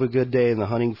don't have a good day in the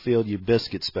hunting field, your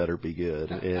biscuits better be good.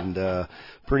 And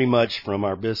pretty much from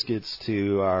our biscuits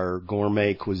to our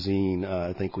gourmet cuisine,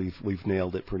 I think we've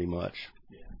nailed it pretty much.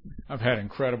 I've had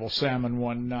incredible salmon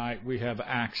one night. We have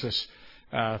Axis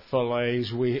fillets.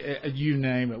 You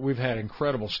name it. We've had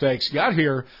incredible steaks. Got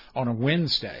here on a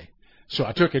Wednesday. So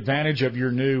I took advantage of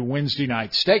your new Wednesday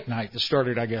night steak night that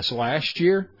started, I guess, last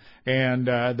year, and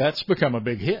that's become a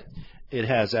big hit. It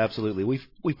has, absolutely.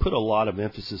 We've put a lot of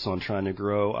emphasis on trying to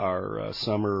grow our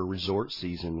summer resort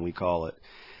season, we call it,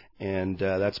 and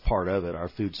that's part of it. Our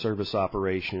food service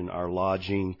operation, our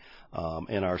lodging,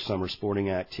 and our summer sporting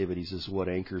activities is what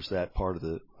anchors that part of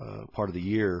the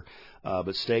year.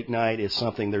 But steak night is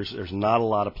something. There's not a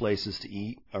lot of places to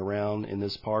eat around in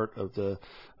this part of the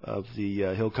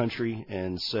hill country,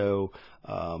 and so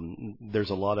there's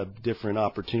a lot of different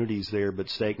opportunities there. But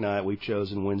steak night, we've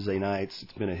chosen Wednesday nights.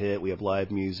 It's been a hit. We have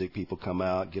live music. People come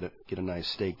out, get a nice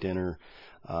steak dinner.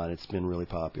 And it's been really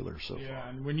popular. So yeah,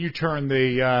 and when you turn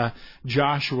the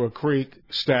Joshua Creek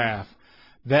staff,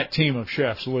 that team of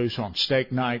chefs loose on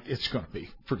steak night, it's going to be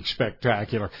pretty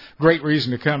spectacular. Great reason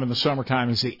to come in the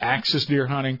summertime is the axis deer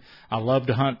hunting. I love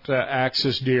to hunt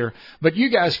axis deer, but you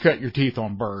guys cut your teeth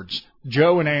on birds.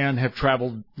 Joe and Ann have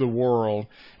traveled the world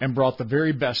and brought the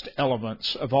very best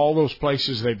elements of all those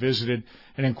places they visited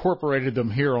and incorporated them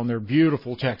here on their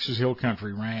beautiful Texas Hill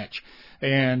Country Ranch.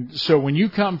 And so when you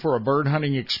come for a bird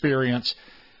hunting experience,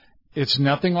 it's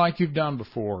nothing like you've done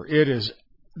before.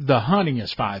 The hunting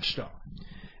is 5-star.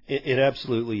 It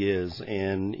absolutely is.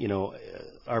 And,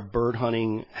 our bird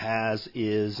hunting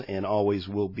is, and always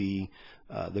will be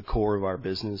the core of our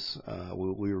business.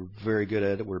 We're very good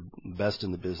at it. We're best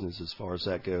in the business as far as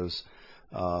that goes.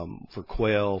 For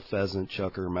quail, pheasant,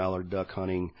 chucker, mallard, duck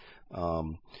hunting,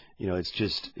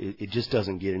 it just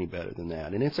doesn't get any better than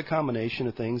that. And it's a combination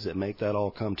of things that make that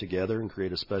all come together and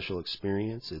create a special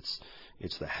experience.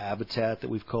 It's the habitat that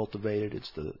we've cultivated.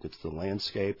 It's the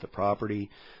landscape, the property,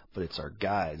 but it's our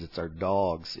guides, it's our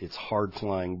dogs, it's hard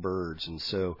flying birds. And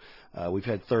so we've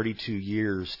had 32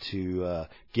 years to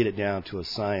get it down to a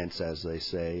science, as they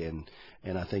say,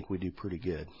 and I think we do pretty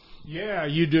good. Yeah,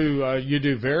 you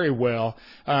do very well.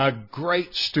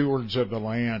 Great stewards of the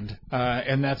land,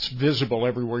 and that's visible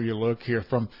everywhere you look here,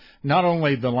 from not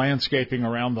only the landscaping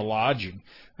around the lodging,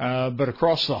 but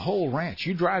across the whole ranch.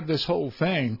 You drive this whole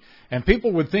thing, and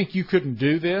people would think you couldn't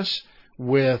do this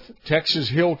with Texas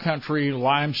Hill Country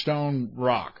limestone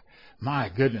rock. My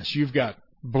goodness, you've got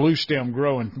blue stem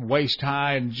growing waist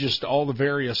high and just all the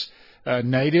various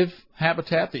native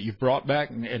habitat that you've brought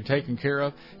back and taken care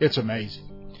of. It's amazing.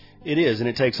 It is, and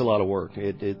it takes a lot of work.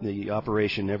 The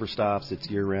operation never stops. It's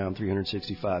year-round,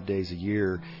 365 days a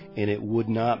year, and it would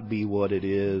not be what it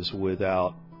is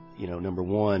without, number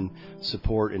one,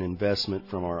 support and investment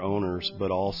from our owners, but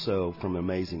also from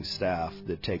amazing staff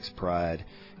that takes pride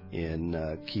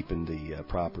in keeping the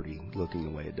property looking the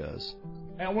way it does.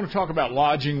 I want to talk about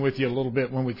lodging with you a little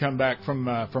bit when we come back from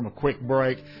a quick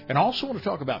break. And I also want to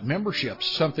talk about memberships,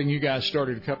 something you guys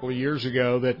started a couple of years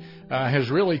ago that has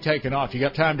really taken off. You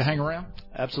got time to hang around?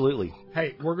 Absolutely.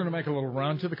 Hey, we're going to make a little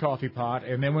run to the coffee pot,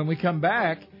 and then when we come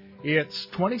back, it's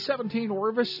 2017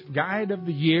 Orvis Guide of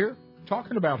the Year,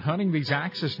 talking about hunting these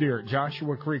axis deer at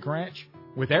Joshua Creek Ranch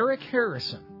with Eric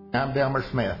Harrison. I'm Delmer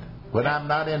Smith. When I'm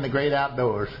not in the great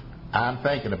outdoors, I'm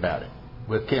thinking about it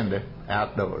with Kinder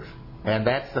Outdoors. And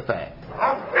that's the fact.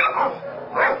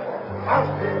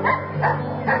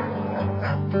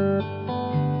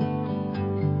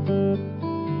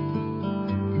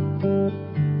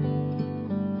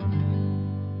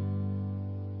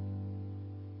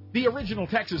 The original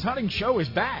Texas Hunting Show is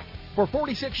back. For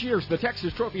 46 years, the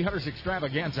Texas Trophy Hunters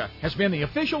Extravaganza has been the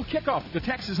official kickoff to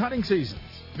Texas hunting seasons.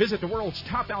 Visit the world's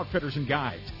top outfitters and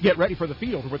guides. Get ready for the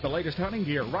field with the latest hunting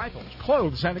gear, rifles,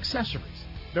 clothes, and accessories.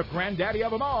 The granddaddy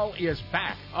of them all is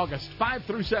back August 5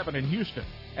 through 7 in Houston.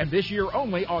 And this year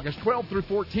only August 12 through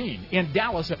 14 in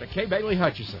Dallas at the Kay Bailey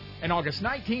Hutchison. And August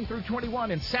 19 through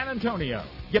 21 in San Antonio.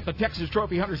 Get the Texas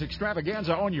Trophy Hunters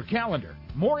Extravaganza on your calendar.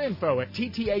 More info at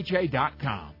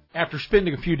ttha.com. After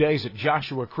spending a few days at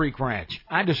Joshua Creek Ranch,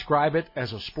 I describe it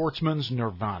as a sportsman's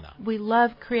nirvana. We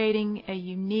love creating a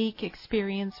unique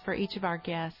experience for each of our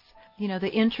guests.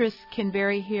 The interests can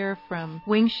vary here from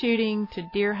wing shooting to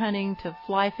deer hunting to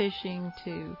fly fishing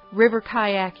to river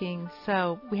kayaking.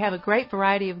 So we have a great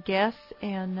variety of guests,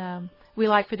 and we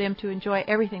like for them to enjoy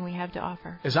everything we have to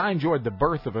offer. As I enjoyed the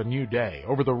birth of a new day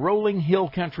over the rolling hill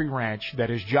country ranch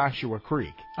that is Joshua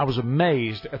Creek, I was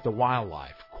amazed at the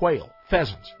wildlife. Quail,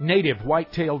 pheasants, native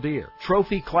white-tailed deer,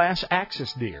 trophy class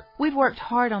axis deer. We've worked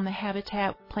hard on the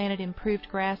habitat, planted improved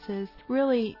grasses,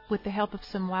 really with the help of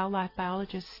some wildlife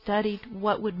biologists studied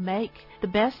what would make the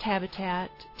best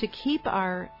habitat to keep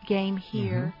our game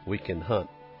here. We can hunt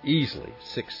easily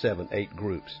 6, 7, 8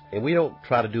 groups. And we don't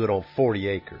try to do it on 40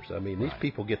 acres. I mean, these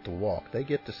people get to walk. They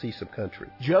get to see some country.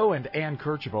 Joe and Ann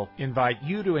Kercheval invite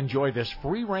you to enjoy this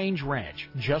free-range ranch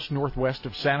just northwest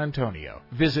of San Antonio.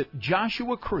 Visit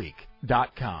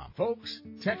JoshuaCreek.com. Folks,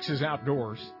 Texas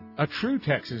Outdoors, a true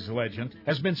Texas legend,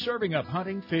 has been serving up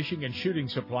hunting, fishing, and shooting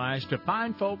supplies to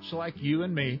fine folks like you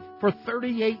and me for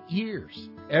 38 years.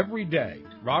 Every day,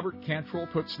 Robert Cantrell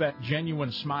puts that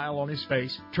genuine smile on his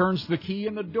face, turns the key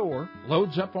in the door,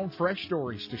 loads up on fresh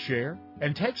stories to share,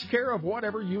 and takes care of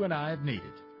whatever you and I have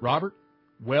needed. Robert,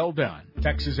 well done.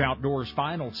 Texas Outdoors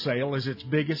final sale is its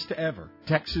biggest ever.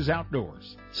 Texas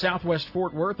Outdoors, Southwest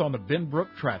Fort Worth on the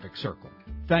Benbrook Traffic Circle.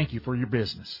 Thank you for your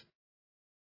business.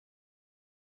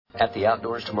 At the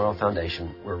Outdoors Tomorrow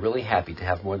Foundation, we're really happy to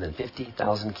have more than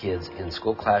 50,000 kids in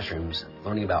school classrooms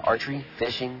learning about archery,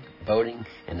 fishing, boating,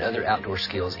 and other outdoor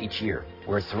skills each year.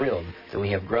 We're thrilled that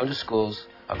we have grown to schools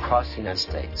across the United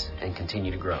States and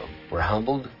continue to grow. We're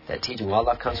humbled that teaching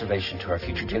wildlife conservation to our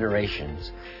future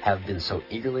generations have been so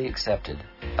eagerly accepted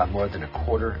by more than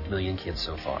 250,000 kids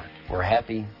so far. We're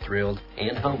happy, thrilled,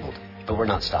 and humbled. But we're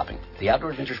not stopping. The Outdoor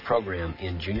Adventures program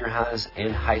in junior highs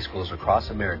and high schools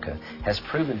across America has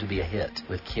proven to be a hit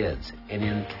with kids, and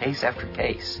in case after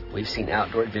case, we've seen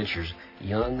Outdoor Adventures'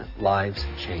 young lives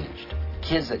changed.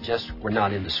 Kids that just were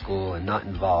not into school and not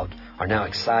involved are now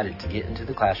excited to get into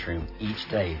the classroom each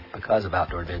day because of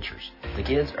Outdoor Adventures. The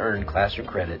kids earn classroom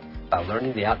credit by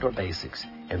learning the outdoor basics,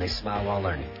 and they smile while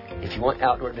learning. If you want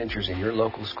Outdoor Adventures in your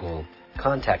local school,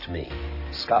 contact me,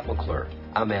 Scott McClure.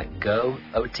 I'm at GoOTF.com.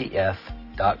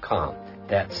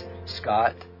 That's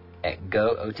Scott at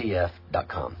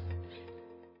GoOTF.com.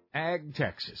 Ag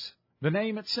Texas. The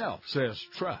name itself says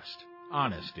trust,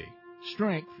 honesty,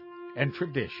 strength, and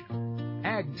tradition.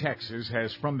 Ag Texas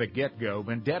has from the get-go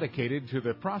been dedicated to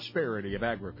the prosperity of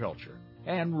agriculture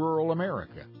and rural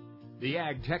America. The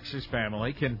Ag Texas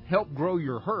family can help grow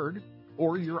your herd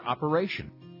or your operation.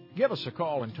 Give us a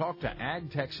call and talk to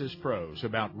Ag Texas pros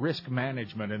about risk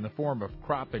management in the form of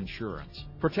crop insurance,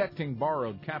 protecting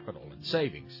borrowed capital and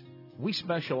savings. We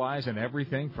specialize in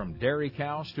everything from dairy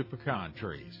cows to pecan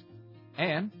trees.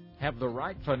 And have the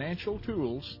right financial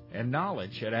tools and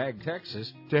knowledge at Ag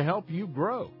Texas to help you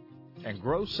grow and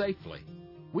grow safely.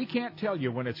 We can't tell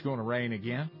you when it's going to rain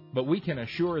again, but we can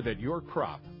assure that your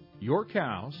crop, your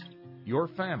cows, your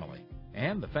family,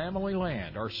 and the family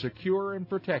land are secure and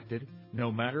protected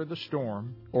no matter the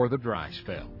storm or the dry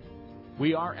spell.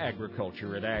 We are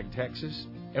agriculture at Ag Texas,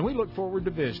 and we look forward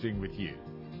to visiting with you.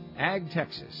 Ag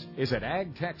Texas is at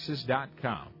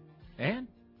agtexas.com and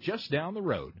just down the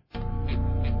road.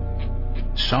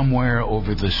 Somewhere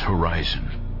over this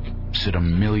horizon sit a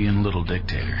million little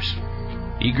dictators,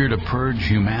 eager to purge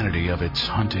humanity of its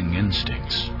hunting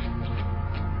instincts.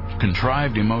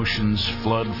 Contrived emotions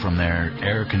flood from their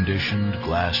air-conditioned,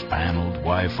 glass-paneled,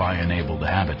 Wi-Fi-enabled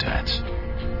habitats,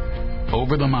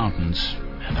 over the mountains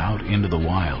and out into the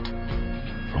wild,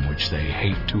 from which they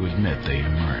hate to admit they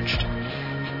emerged.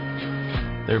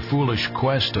 Their foolish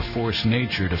quest to force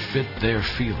nature to fit their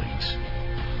feelings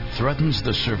threatens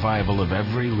the survival of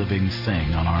every living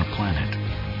thing on our planet.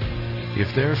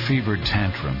 If their fevered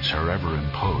tantrums are ever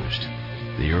imposed,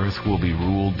 the Earth will be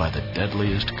ruled by the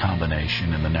deadliest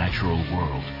combination in the natural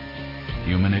world: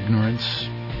 human ignorance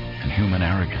and human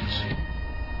arrogance.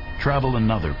 Travel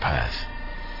another path,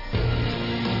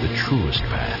 the truest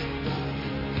path,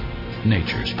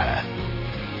 nature's path.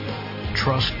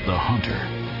 Trust the hunter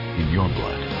in your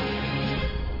blood.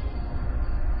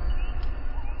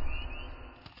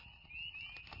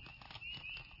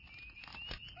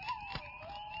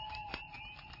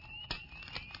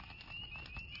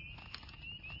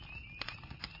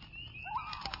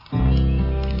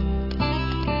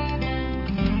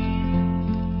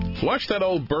 Flush that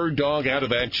old bird dog out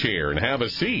of that chair and have a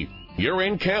seat. You're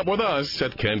in camp with us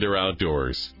at Kinder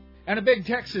Outdoors. And a big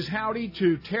Texas howdy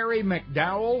to Terry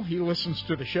McDowell. He listens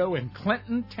to the show in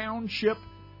Clinton Township,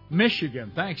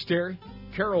 Michigan. Thanks, Terry.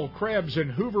 Carol Krebs in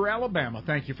Hoover, Alabama.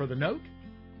 Thank you for the note.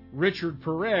 Richard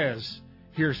Perez.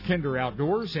 Here's Kinder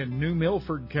Outdoors in New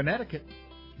Milford, Connecticut.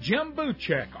 Jim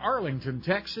Buchek, Arlington,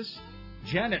 Texas.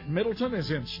 Janet Middleton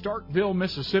is in Starkville,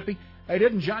 Mississippi. Hey,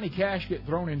 didn't Johnny Cash get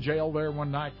thrown in jail there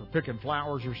one night for picking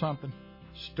flowers or something?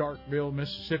 Starkville,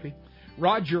 Mississippi.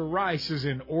 Roger Rice is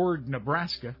in Ord,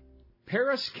 Nebraska.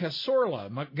 Paris Casorla,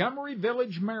 Montgomery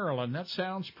Village, Maryland. That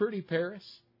sounds pretty,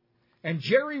 Paris. And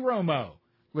Jerry Romo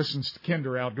listens to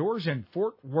Kinder Outdoors in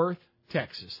Fort Worth,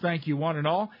 Texas. Thank you, one and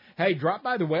all. Hey, drop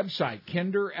by the website,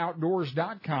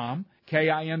 kinderoutdoors.com,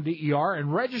 Kinder,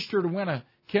 and register to win a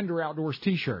Kinder Outdoors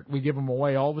T-shirt. We give them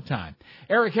away all the time.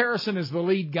 Eric Harrison is the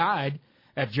lead guide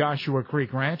at Joshua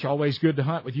Creek Ranch. Always good to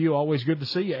hunt with you. Always good to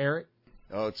see you, Eric.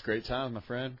 Oh, it's a great time, my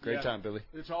friend. Great time, Billy.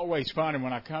 It's always fun. And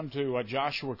when I come to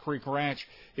Joshua Creek Ranch,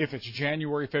 if it's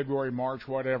January, February, March,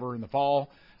 whatever, in the fall,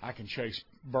 I can chase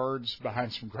birds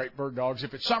behind some great bird dogs.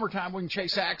 If it's summertime, we can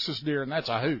chase axis deer, and that's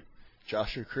a hoot.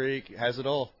 Joshua Creek has it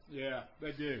all. Yeah,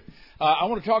 they do. I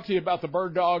want to talk to you about the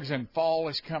bird dogs, and fall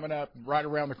is coming up right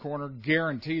around the corner.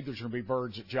 Guaranteed there's going to be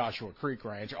birds at Joshua Creek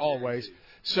Ranch, always.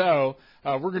 So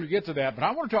we're going to get to that, but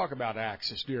I want to talk about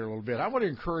axis deer a little bit. I want to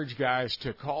encourage guys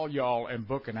to call y'all and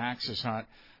book an axis hunt,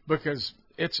 because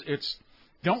it's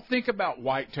don't think about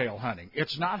whitetail hunting.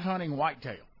 It's not hunting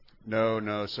whitetail.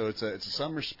 No. So it's a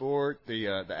summer sport.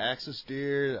 The axis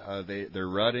deer, they're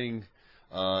rutting.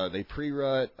 They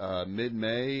pre-rut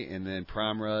mid-May, and then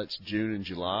prime ruts June and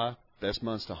July. Best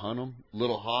months to hunt them. A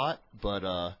little hot, but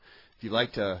if you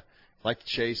like to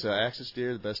chase axis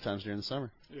deer, the best times during the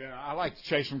summer. Yeah, I like to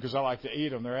chase them because I like to eat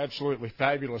them. They're absolutely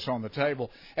fabulous on the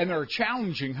table, and they're a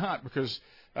challenging hunt because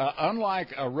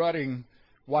unlike a rutting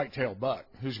whitetail buck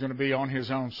who's going to be on his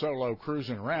own solo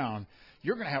cruising around,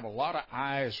 you're going to have a lot of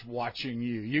eyes watching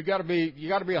you. You got to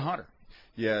be a hunter.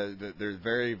 Yeah, they're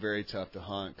very, very tough to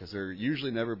hunt because they're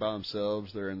usually never by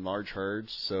themselves. They're in large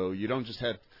herds, so you don't just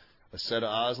have a set of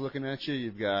eyes looking at you.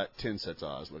 You've got 10 sets of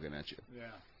eyes looking at you. Yeah.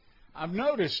 I've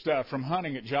noticed from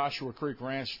hunting at Joshua Creek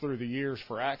Ranch through the years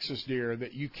for axis deer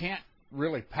that you can't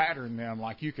really pattern them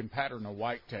like you can pattern a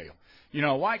whitetail. You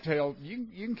know, a whitetail, you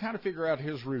can kind of figure out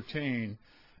his routine,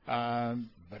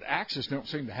 but axis don't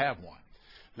seem to have one.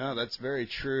 No, that's very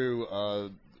true.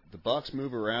 The bucks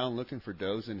move around looking for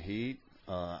does and heat.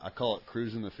 I call it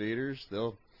cruising the feeders.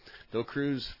 They'll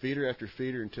cruise feeder after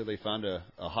feeder until they find a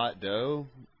hot doe,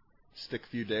 stick a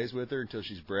few days with her until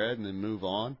she's bred, and then move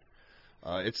on.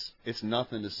 It's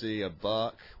nothing to see a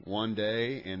buck one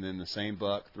day and then the same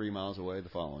buck 3 miles away the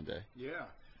following day. Yeah.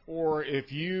 Or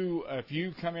if you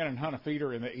come in and hunt a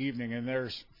feeder in the evening and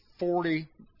there's 40,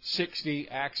 60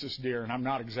 axis deer, and I'm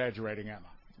not exaggerating, am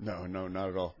I? No, not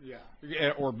at all. Yeah.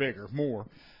 Or bigger, more,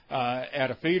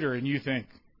 at a feeder, and you think,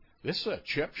 this is a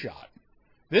chip shot.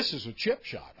 This is a chip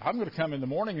shot. I'm going to come in the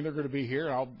morning, and they're going to be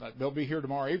here. They'll be here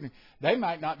tomorrow evening. They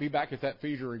might not be back at that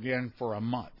feeder again for a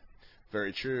month.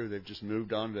 Very true. They've just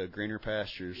moved on to greener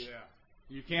pastures. Yeah.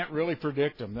 You can't really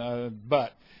predict them,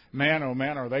 but man, oh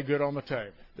man, are they good on the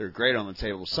table. They're great on the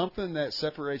table. Something that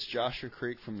separates Joshua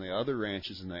Creek from the other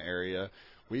ranches in the area,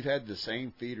 we've had the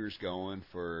same feeders going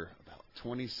for about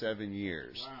 27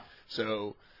 years. Wow.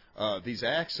 So these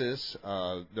Axis,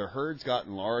 their herd's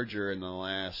gotten larger in the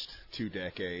last 2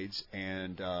 decades,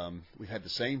 and we've had the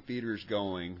same feeders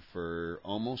going for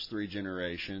almost 3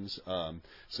 generations.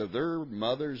 So their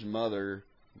mother's mother,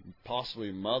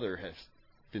 possibly mother, has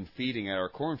been feeding at our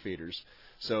corn feeders.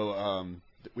 So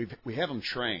we have them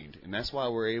trained, and that's why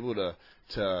we're able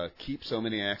to keep so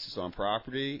many Axis on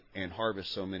property and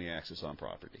harvest so many Axis on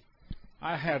property.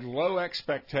 I had low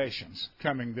expectations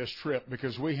coming this trip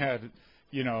because we had,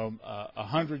 a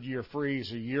 100-year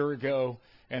freeze a year ago,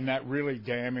 and that really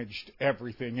damaged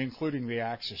everything, including the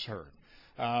Axis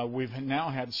herd. We've now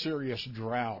had serious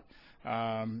drought.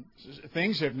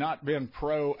 Things have not been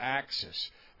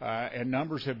pro-Axis, and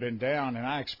numbers have been down, and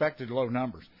I expected low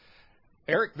numbers.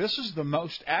 Eric, this is the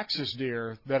most Axis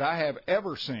deer that I have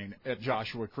ever seen at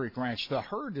Joshua Creek Ranch. The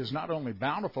herd is not only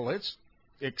bountiful, it's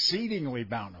exceedingly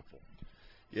bountiful.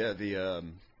 Yeah, the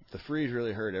freeze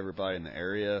really hurt everybody in the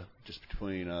area, just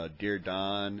between deer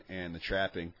dawn and the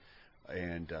trapping.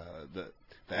 And the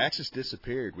Axis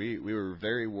disappeared. We were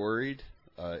very worried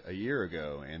a year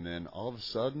ago, and then all of a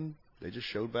sudden they just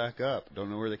showed back up. Don't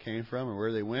know where they came from or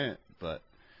where they went, but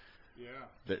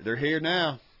they're here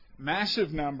now.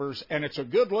 Massive numbers, and it's a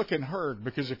good-looking herd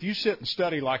because if you sit and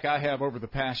study like I have over the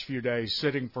past few days,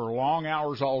 sitting for long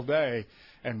hours all day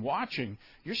and watching,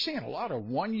 you're seeing a lot of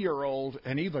 1-year-old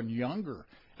and even younger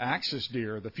Axis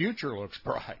deer. The future looks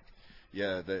bright.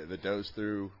 Yeah, the does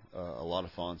threw a lot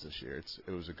of fawns this year.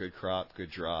 It was a good crop, good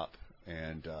drop,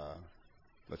 and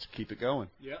let's keep it going.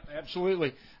 Yeah,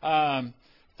 absolutely.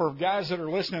 For guys that are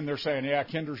listening, they're saying, yeah,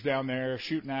 Kinder's down there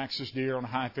shooting Axis deer on a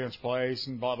high fence place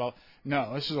and blah, blah.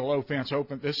 No, this is a low fence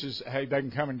open. This is, hey, they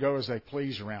can come and go as they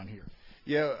please around here.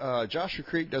 Yeah, Joshua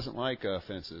Creek doesn't like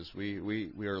fences.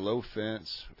 We are low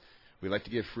fence. We like to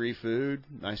give free food,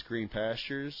 nice green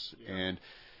pastures, and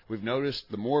we've noticed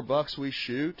the more bucks we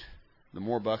shoot, the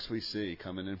more bucks we see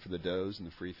coming in for the does and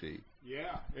the free feed.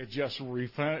 Yeah, it just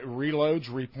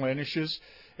reloads, replenishes,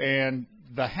 and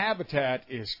the habitat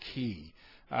is key.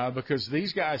 Because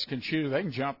these guys can choose, they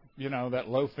can jump, that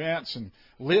low fence and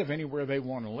live anywhere they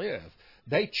want to live.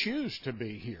 They choose to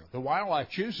be here. The wildlife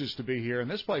chooses to be here,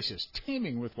 and this place is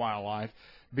teeming with wildlife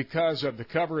because of the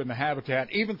cover and the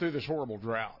habitat, even through this horrible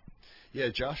drought. Yeah,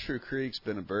 Joshua Creek's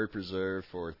been a bird preserve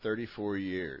for 34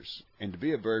 years. And to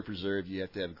be a bird preserve, you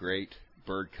have to have great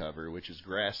bird cover, which is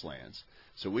grasslands.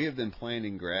 So we have been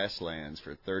planting grasslands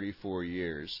for 34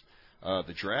 years.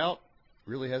 The drought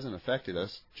really hasn't affected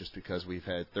us just because we've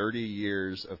had 30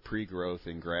 years of pre-growth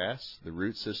in grass. The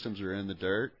root systems are in the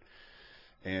dirt,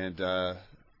 and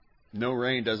no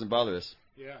rain doesn't bother us.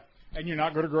 Yeah, and you're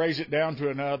not going to graze it down to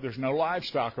another. There's no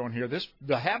livestock on here.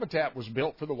 The habitat was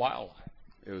built for the wildlife.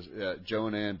 It was Joe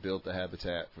and Ann built the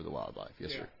habitat for the wildlife.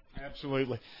 Yes, sir.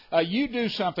 Absolutely. You do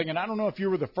something, and I don't know if you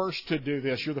were the first to do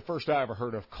this. You're the first I ever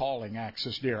heard of calling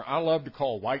Axis deer. I love to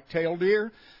call white-tailed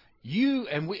deer. You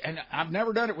and I've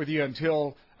never done it with you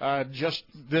until just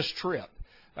this trip.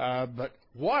 But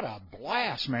what a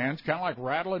blast, man. It's kind of like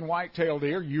rattling white-tailed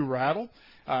deer. You rattle.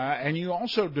 And you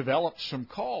also developed some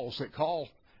calls that call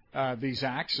these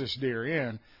Axis deer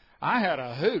in. I had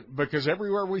a hoot because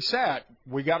everywhere we sat,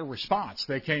 we got a response.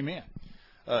 They came in.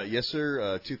 Yes,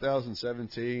 sir.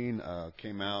 2017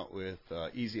 came out with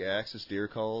Easy Axis deer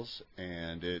calls,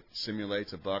 and it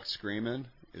simulates a buck screaming,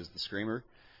 is the screamer.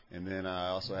 And then I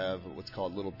also have what's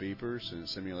called little beepers, and it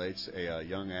simulates a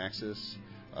young Axis.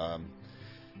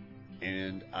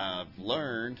 And I've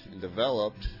learned and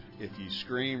developed, if you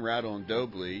scream, rattle, and doe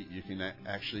bleat, you can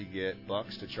actually get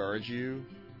bucks to charge you,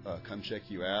 come check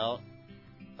you out.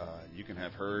 You can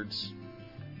have herds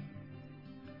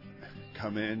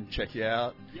come in, check you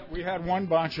out. Yeah, we had one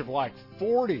bunch of like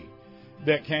 40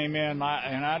 that came in,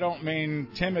 and I don't mean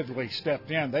timidly stepped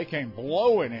in. They came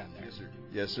blowing in there. Yes, sir.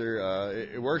 Yes, sir.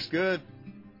 It works good.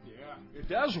 Yeah, it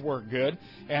does work good,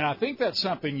 and I think that's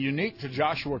something unique to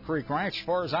Joshua Creek Ranch. As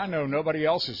far as I know, nobody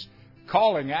else is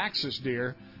calling Axis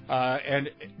deer. And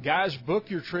guys,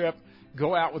 book your trip.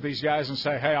 Go out with these guys and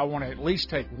say, hey, I want to at least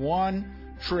take one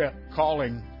trip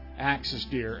calling Axis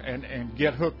deer and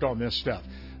get hooked on this stuff.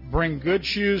 Bring good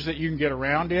shoes that you can get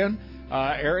around in.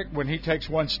 Eric, when he takes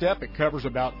one step, it covers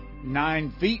about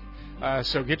 9 feet.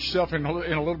 So get yourself in a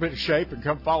little bit of shape and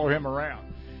come follow him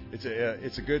around.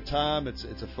 It's a good time. It's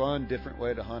a fun, different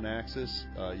way to hunt axis.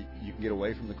 You can get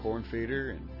away from the corn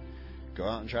feeder and go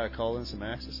out and try to call in some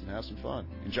axis and have some fun.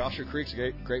 And Joshua Creek's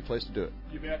a great place to do it.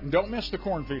 You bet. And don't miss the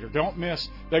corn feeder. Don't miss.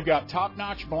 They've got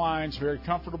top-notch blinds, very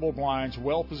comfortable blinds,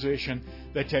 well-positioned.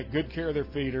 They take good care of their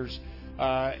feeders.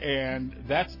 And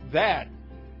that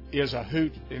is a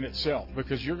hoot in itself,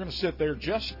 because you're going to sit there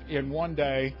just in one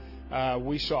day.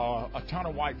 We saw a ton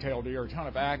of whitetail deer, a ton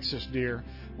of axis deer.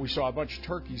 We saw a bunch of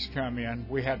turkeys come in.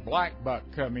 We had black buck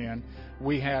come in.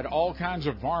 We had all kinds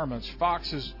of varmints,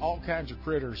 foxes, all kinds of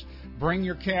critters. Bring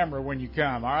your camera when you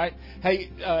come, all right? Hey,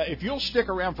 if you'll stick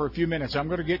around for a few minutes, I'm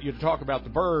going to get you to talk about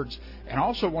the birds, and I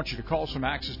also want you to call some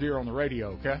axis deer on the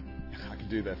radio, okay? I can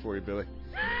do that for you, Billy.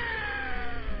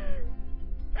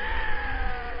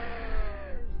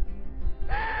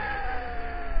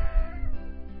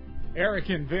 Eric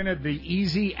invented the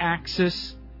Easy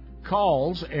Axis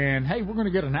calls, and hey, we're going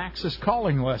to get an axis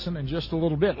calling lesson in just a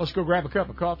little bit. Let's go grab a cup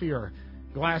of coffee or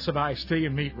a glass of iced tea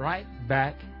and meet right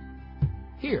back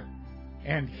here.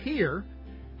 And here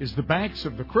is the banks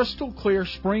of the crystal clear,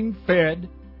 spring-fed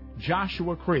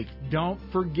Joshua Creek. Don't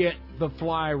forget the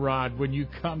fly rod when you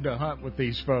come to hunt with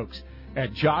these folks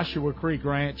at Joshua Creek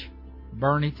Ranch,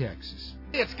 Boerne, Texas.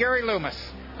 It's Gary Loomis,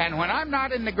 and when I'm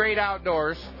not in the great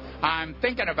outdoors, I'm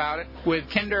thinking about it with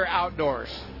Kinder Outdoors.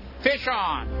 Fish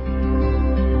on!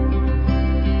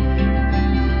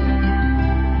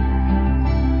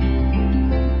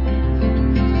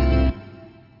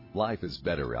 Life is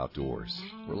better outdoors.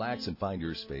 Relax and find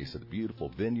your space at the beautiful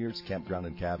Vineyards Campground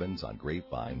and Cabins on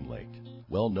Grapevine Lake.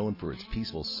 Well known for its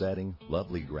peaceful setting,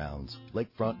 lovely grounds,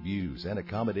 lakefront views, and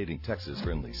accommodating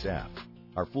Texas-friendly staff.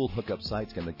 Our full hookup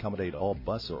sites can accommodate all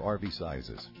bus or RV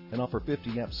sizes and offer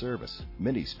 50-amp service,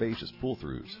 many spacious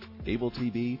pull-throughs, cable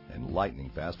TV, and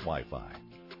lightning-fast Wi-Fi.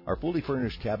 Our fully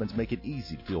furnished cabins make it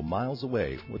easy to feel miles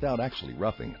away without actually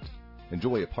roughing it.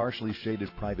 Enjoy a partially shaded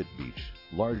private beach,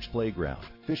 large playground,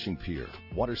 fishing pier,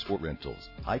 water sport rentals,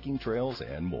 hiking trails,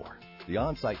 and more. The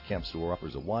on-site camp store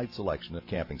offers a wide selection of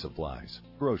camping supplies,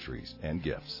 groceries, and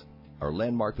gifts. Our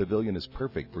landmark pavilion is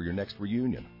perfect for your next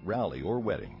reunion, rally, or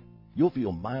wedding. You'll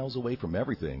feel miles away from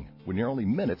everything when you're only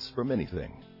minutes from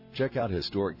anything. Check out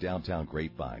historic downtown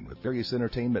Grapevine with various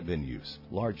entertainment venues,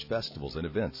 large festivals and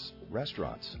events,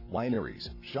 restaurants, wineries,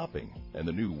 shopping, and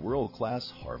the new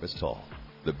world-class Harvest Hall.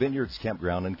 The Vineyards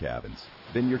Campground and Cabins,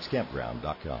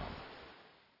 vineyardscampground.com.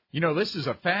 You know, this is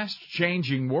a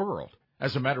fast-changing world.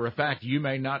 As a matter of fact, you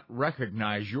may not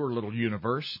recognize your little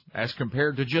universe as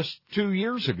compared to just 2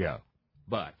 years ago.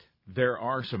 But there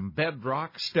are some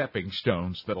bedrock stepping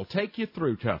stones that'll take you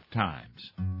through tough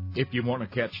times. If you want to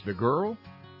catch the girl,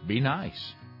 be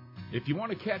nice. If you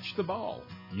want to catch the ball,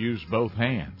 use both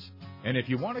hands. And if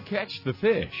you want to catch the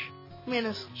fish,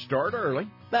 minutes. Start early.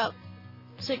 About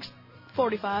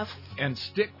 6:45. And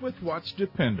stick with what's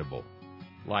dependable,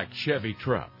 like Chevy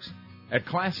trucks. At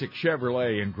Classic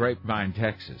Chevrolet in Grapevine,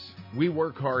 Texas, we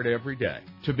work hard every day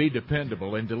to be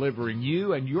dependable in delivering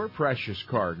you and your precious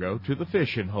cargo to the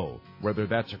fishing hole, whether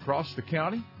that's across the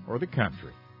county or the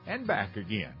country, and back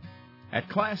again. At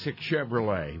Classic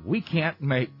Chevrolet, we can't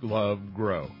make love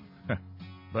grow,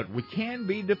 but we can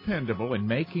be dependable in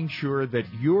making sure that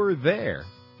you're there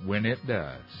when it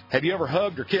does. Have you ever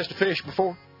hugged or kissed a fish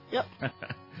before? Yep.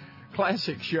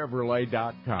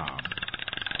 ClassicChevrolet.com.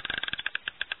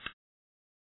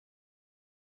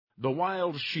 The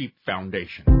Wild Sheep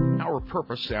Foundation. Our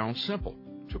purpose sounds simple: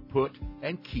 to put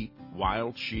and keep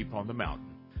wild sheep on the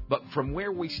mountain. But from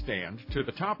where we stand to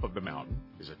the top of the mountain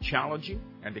is a challenging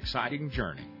and exciting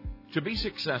journey. To be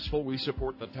successful, we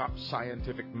support the top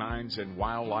scientific minds in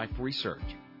wildlife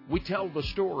research. We tell the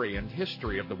story and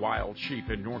history of the wild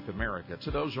sheep in North America to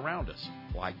those around us,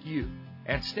 like you.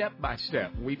 And step by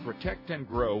step, we protect and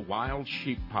grow wild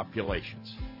sheep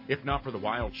populations. If not for the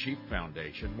Wild Sheep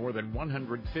Foundation, more than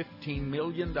 $115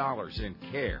 million in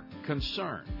care,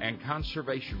 concern, and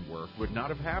conservation work would not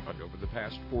have happened over the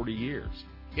past 40 years.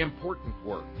 Important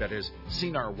work that has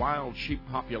seen our wild sheep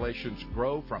populations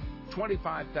grow from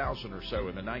 25,000 or so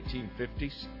in the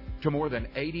 1950s to more than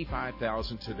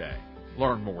 85,000 today.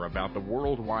 Learn more about the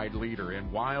worldwide leader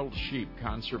in wild sheep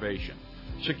conservation.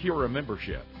 Secure a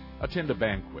membership, attend a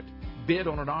banquet, bid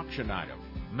on an auction item,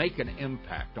 make an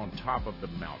impact on top of the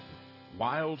mountain.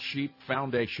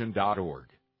 WildSheepFoundation.org.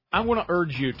 I want to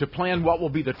urge you to plan what will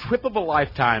be the trip of a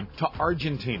lifetime to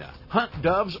Argentina. Hunt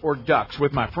doves or ducks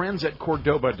with my friends at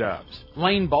Cordoba Doves.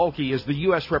 Lane Balke is the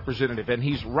U.S. representative, and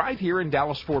he's right here in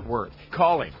Dallas-Fort Worth.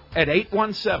 Call him at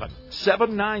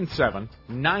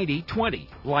 817-797-9020.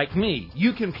 Like me,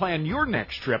 you can plan your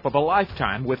next trip of a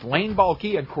lifetime with Lane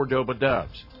Balke and Cordoba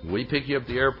Doves. We pick you up at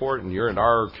the airport, and you're in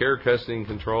our care, custody, and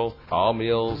control. All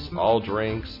meals, all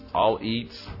drinks, all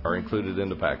eats are included in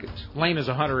the package. Lane is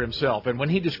a hunter himself, and when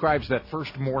he describes that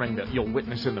first morning that you'll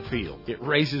witness in the field, it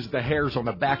raises the hairs on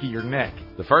the back of your neck.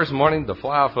 The first morning, the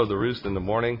fly-off of the roost in the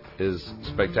morning is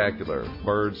spectacular.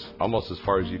 Birds almost as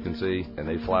far as you can see, and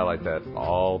they fly like that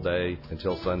all day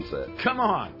until sunset. Come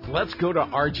on, let's go to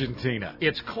Argentina.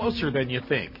 It's closer than you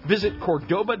think. Visit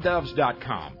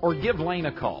CordobaDoves.com or give Lane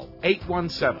a call,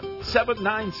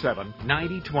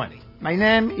 817-797-9020. My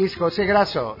name is Jose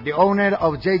Grasso, the owner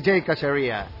of JJ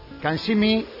Caceria. Can see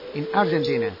me in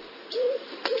Argentina.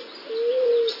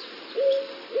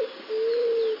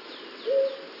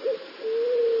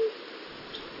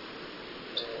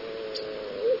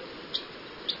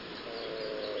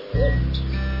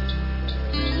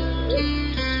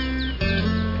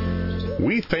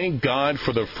 We thank God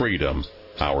for the freedom,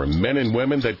 our men and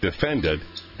women that defend it,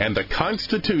 and the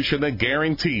Constitution that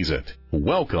guarantees it.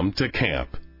 Welcome to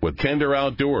camp with Kinder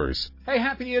Outdoors. Hey,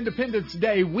 happy Independence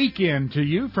Day weekend to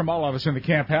you from all of us in the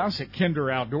camp house at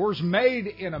Kinder Outdoors, made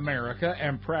in America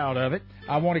and proud of it.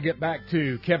 I want to get back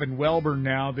to Kevin Welburn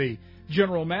now, the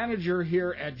general manager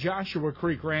here at Joshua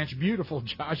Creek Ranch, beautiful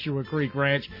Joshua Creek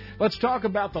Ranch. Let's talk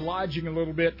about the lodging a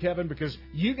little bit, Kevin, because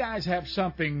you guys have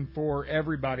something for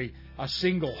everybody. A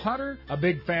single hunter, a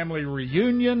big family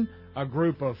reunion, a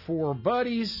group of 4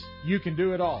 buddies. You can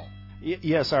do it all.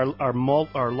 Yes, our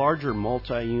larger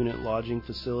multi-unit lodging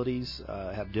facilities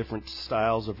have different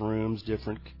styles of rooms,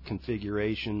 different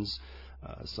configurations.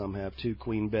 Some have 2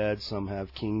 queen beds, some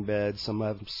have king beds, some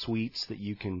have suites that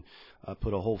you can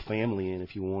put a whole family in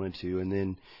if you wanted to, and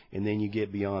then you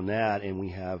get beyond that, and we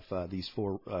have these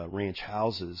 4 ranch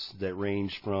houses that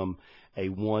range from a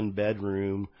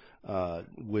 1-bedroom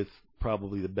with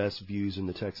probably the best views in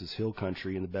the Texas Hill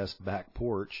Country and the best back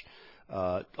porch,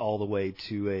 all the way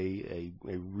to a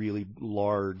really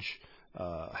large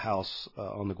house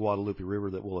on the Guadalupe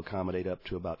River that will accommodate up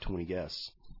to about 20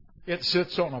 guests. It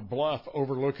sits on a bluff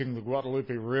overlooking the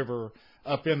Guadalupe River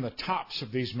up in the tops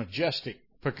of these majestic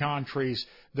pecan trees.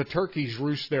 The turkeys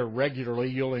roost there regularly.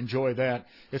 You'll enjoy that.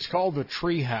 It's called the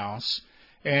Tree House,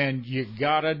 and you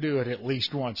got to do it at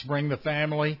least once. Bring the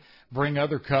family, bring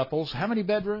other couples. How many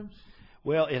bedrooms?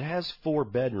 Well, it has 4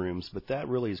 bedrooms, but that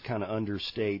really is kind of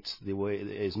understates the way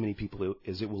as many people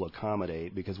as it will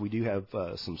accommodate, because we do have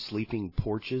some sleeping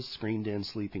porches, screened-in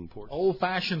sleeping porches.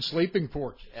 Old-fashioned sleeping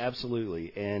porch.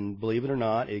 Absolutely, and believe it or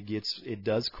not, it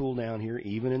does cool down here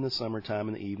even in the summertime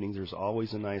in the evenings. There's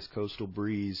always a nice coastal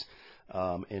breeze.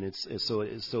 And so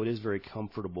it is very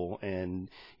comfortable, and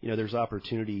there's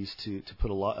opportunities to put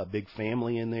a big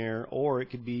family in there, or it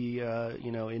could be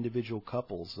individual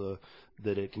couples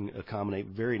that it can accommodate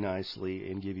very nicely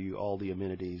and give you all the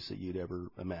amenities that you'd ever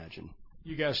imagine.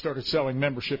 You guys started selling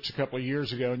memberships a couple of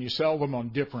years ago, and you sell them on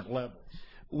different levels.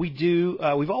 We do.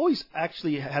 We've always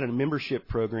actually had a membership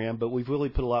program, but we've really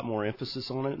put a lot more emphasis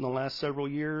on it in the last several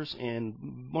years.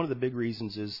 And one of the big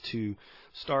reasons is to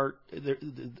start.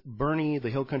 Boerne, the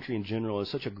Hill Country in general, is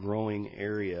such a growing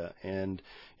area, and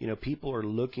people are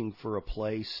looking for a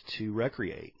place to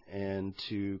recreate and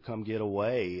to come get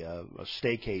away, a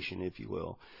staycation, if you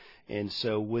will. And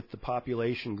so with the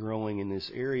population growing in this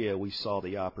area, we saw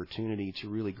the opportunity to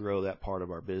really grow that part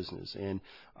of our business. And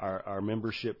our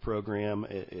membership program,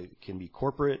 it can be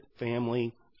corporate,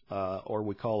 family, or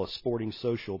we call a sporting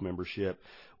social membership,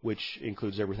 which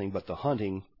includes everything but the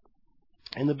hunting.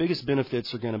 And the biggest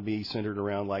benefits are going to be centered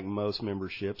around, like most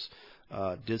memberships,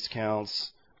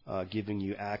 discounts, giving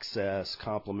you access,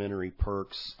 complimentary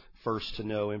perks,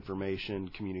 first-to-know information,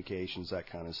 communications, that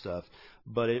kind of stuff.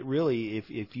 But it really,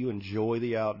 if you enjoy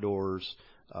the outdoors,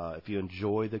 if you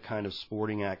enjoy the kind of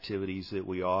sporting activities that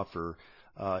we offer,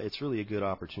 it's really a good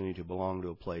opportunity to belong to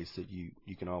a place that you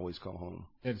can always call home.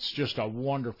 It's just a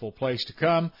wonderful place to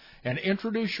come and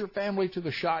introduce your family to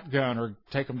the shotgun, or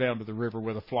take them down to the river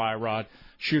with a fly rod,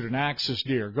 shoot an axis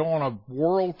deer, go on a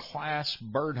world-class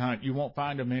bird hunt. You won't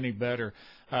find them any better.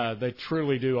 They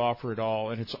truly do offer it all,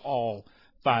 and it's all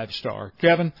 5-star.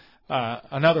 Kevin,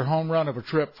 another home run of a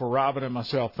trip for Robin and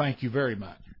myself. Thank you very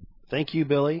much. Thank you,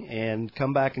 Billy, and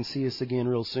come back and see us again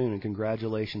real soon, and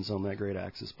congratulations on that great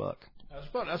axis buck.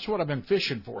 That's what I've been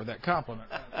fishing for, that compliment.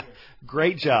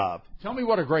 Great job. Tell me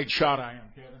what a great shot I am,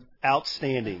 Kevin.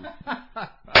 Outstanding.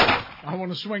 I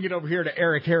want to swing it over here to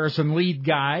Eric Harrison, lead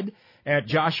guide at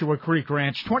Joshua Creek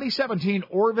Ranch. 2017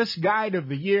 Orvis Guide of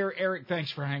the Year. Eric,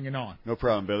 thanks for hanging on. No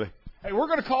problem, Billy. Hey, we're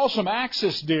going to call some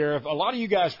axis deer. A lot of you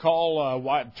guys call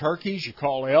white turkeys, you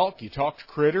call elk, you talk to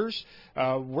critters.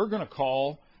 We're going to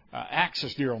call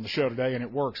axis deer on the show today, and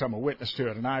it works. I'm a witness to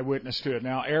it, an eyewitness to it.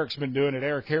 Now, Eric's been doing it,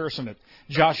 Eric Harrison at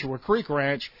Joshua Creek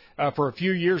Ranch, for a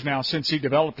few years now since he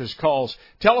developed his calls.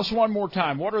 Tell us one more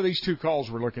time, what are these two calls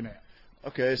we're looking at?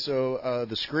 Okay, so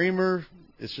the screamer,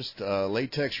 it's just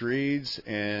latex reeds,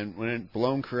 and when it's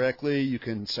blown correctly, you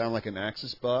can sound like an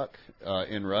axis buck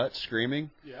in rut screaming.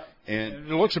 Yeah. And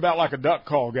it looks about like a duck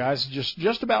call, guys,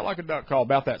 just about like a duck call,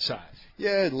 about that size.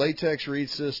 Yeah, latex reed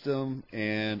system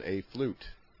and a flute.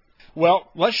 Well,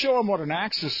 let's show them what an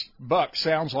axis buck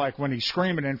sounds like when he's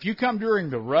screaming. And if you come during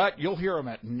the rut, you'll hear him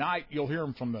at night. You'll hear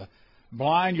him from the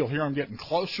blind. You'll hear him getting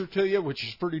closer to you, which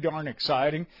is pretty darn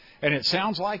exciting. And it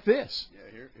sounds like this.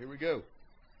 Yeah, here we go.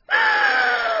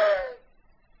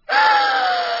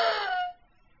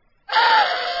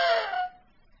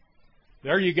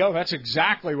 There you go. That's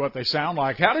exactly what they sound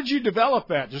like. How did you develop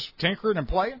that? Just tinkering and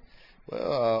playing?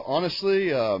 Well, honestly,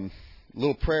 a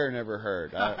little prayer never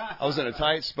hurt. I was in a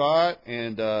tight spot,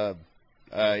 and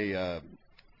I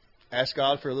asked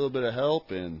God for a little bit of help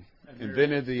and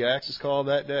invented the axis call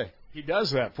that day. He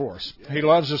does that for us. Yeah. He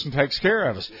loves us and takes care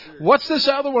of us. What's this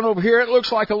other one over here? It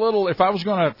looks like a little. If I was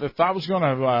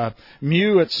gonna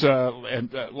mew, it's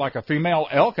like a female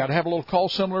elk. I'd have a little call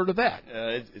similar to that.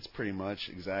 It's pretty much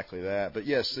exactly that. But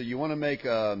yes, so you want to make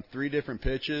 3 different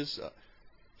pitches,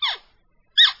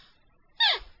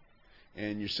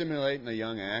 and you're simulating a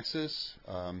young axis.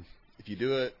 If you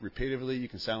do it repeatedly, you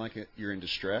can sound like you're in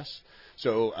distress.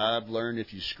 So I've learned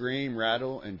if you scream,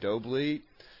 rattle, and doe bleat,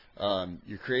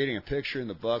 you're creating a picture in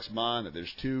the buck's mind that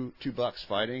there's two bucks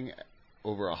fighting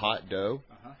over a hot doe,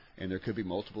 and there could be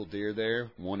multiple deer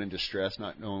there, one in distress,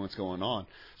 not knowing what's going on.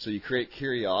 So you create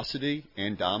curiosity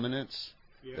and dominance.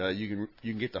 Yeah. You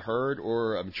can get the herd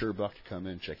or a mature buck to come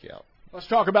in and check you out. Let's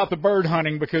talk about the bird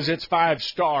hunting, because it's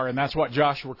 5-star, and that's what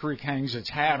Joshua Creek hangs its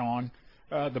hat on,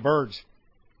 the birds.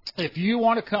 If you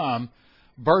want to come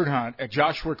bird hunt at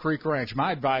Joshua Creek Ranch,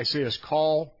 my advice is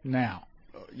call now.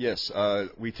 Yes,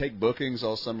 we take bookings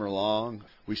all summer long.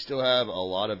 We still have a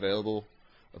lot of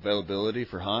availability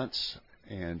for hunts,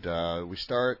 and we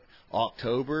start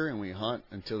October and we hunt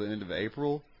until the end of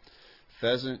April.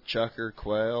 Pheasant, chukar,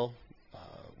 quail.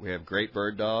 We have great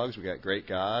bird dogs. We got great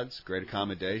guides, great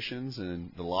accommodations, and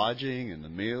the lodging and the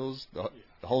meals, the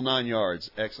whole 9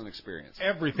 yards. Excellent experience.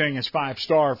 Everything is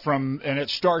 5-star and it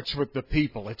starts with the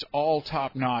people. It's all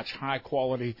top-notch,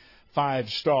 high-quality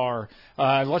 5-star.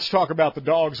 Let's talk about the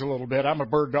dogs a little bit. I'm a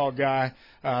bird dog guy,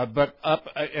 but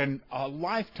in a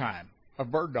lifetime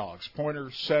of bird dogs,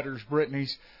 pointers, setters,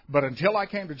 Brittany's. But until I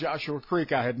came to Joshua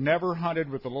Creek, I had never hunted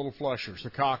with the little flushers,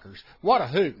 the cockers. What a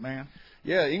hoot, man.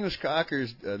 Yeah, English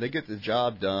cockers, they get the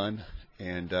job done,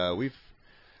 and we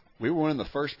were one of the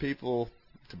first people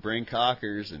to bring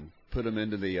cockers and put them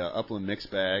into the upland mix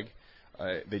bag.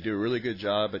 They do a really good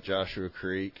job at Joshua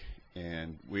Creek,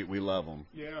 and we love them.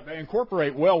 Yeah, they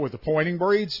incorporate well with the pointing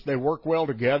breeds. They work well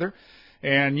together.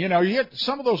 And, you get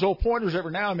some of those old pointers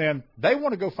every now and then, they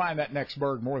want to go find that next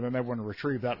bird more than they want to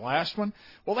retrieve that last one.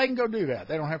 Well, they can go do that.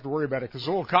 They don't have to worry about it, because the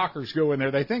little cockers go in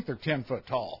there. They think they're 10 foot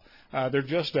tall. They're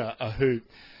just a hoot.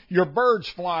 Your birds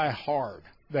fly hard.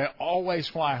 They always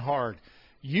fly hard.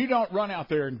 You don't run out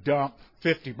there and dump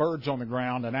 50 birds on the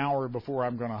ground an hour before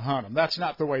I'm going to hunt them. That's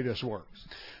not the way this works.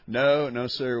 No,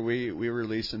 sir. We're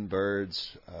releasing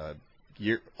birds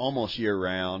almost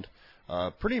year-round,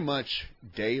 pretty much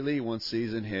daily once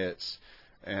season hits.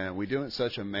 And we do it in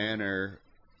such a manner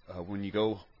when you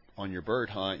go on your bird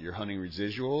hunt, you're hunting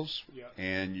residuals,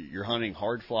 and you're hunting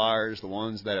hard flyers, the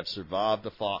ones that have survived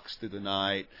the fox through the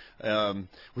night.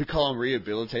 We call them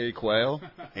rehabilitated quail,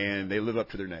 and they live up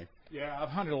to their name. Yeah, I've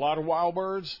hunted a lot of wild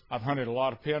birds. I've hunted a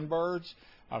lot of pen birds.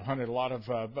 I've hunted a lot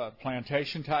of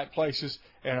plantation-type places,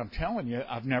 and I'm telling you,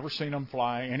 I've never seen them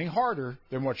fly any harder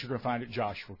than what you're going to find at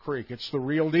Joshua Creek. It's the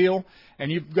real deal,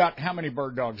 and you've got how many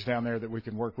bird dogs down there that we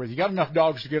can work with? You got enough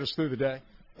dogs to get us through the day?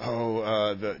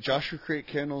 The Joshua Creek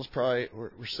kennels, probably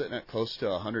we're sitting at close to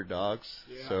 100 dogs.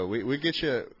 Yeah. So we get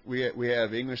you. We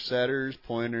have English setters,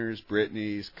 pointers,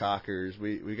 Brittany's, cockers.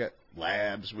 We got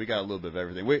labs. We got a little bit of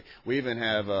everything. We even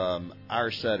have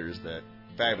Irish setters, that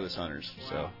fabulous hunters. Wow.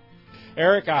 So,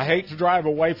 Eric, I hate to drive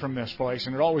away from this place,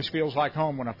 and it always feels like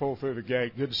home when I pull through the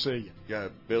gate. Good to see you. Yeah,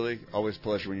 Billy, always a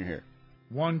pleasure when you're here.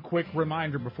 One quick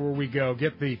reminder before we go.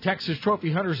 Get the Texas Trophy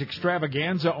Hunters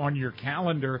Extravaganza on your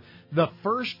calendar. The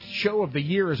first show of the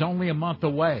year is only a month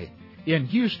away in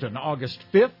Houston, August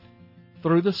 5th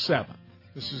through the 7th.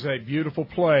 This is a beautiful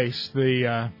place.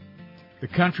 The The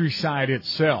countryside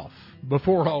itself,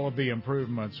 before all of the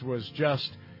improvements, was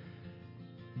just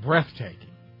breathtaking.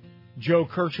 Joe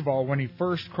Kercheval, when he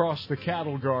first crossed the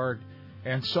cattle guard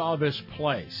and saw this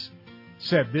place,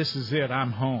 said, "This is it,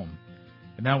 I'm home."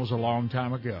 And that was a long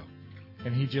time ago.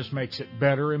 And he just makes it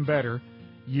better and better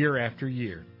year after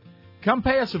year. Come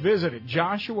pay us a visit at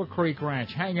Joshua Creek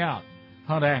Ranch. Hang out,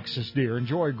 hunt axis deer,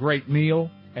 enjoy a great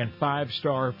meal, and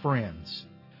 5-star friends.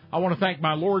 I want to thank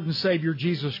my Lord and Savior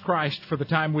Jesus Christ for the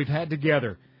time we've had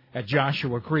together at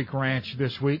Joshua Creek Ranch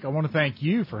this week. I want to thank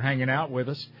you for hanging out with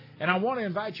us, and I want to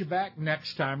invite you back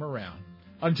next time around.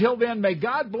 Until then, may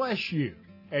God bless you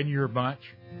and your bunch.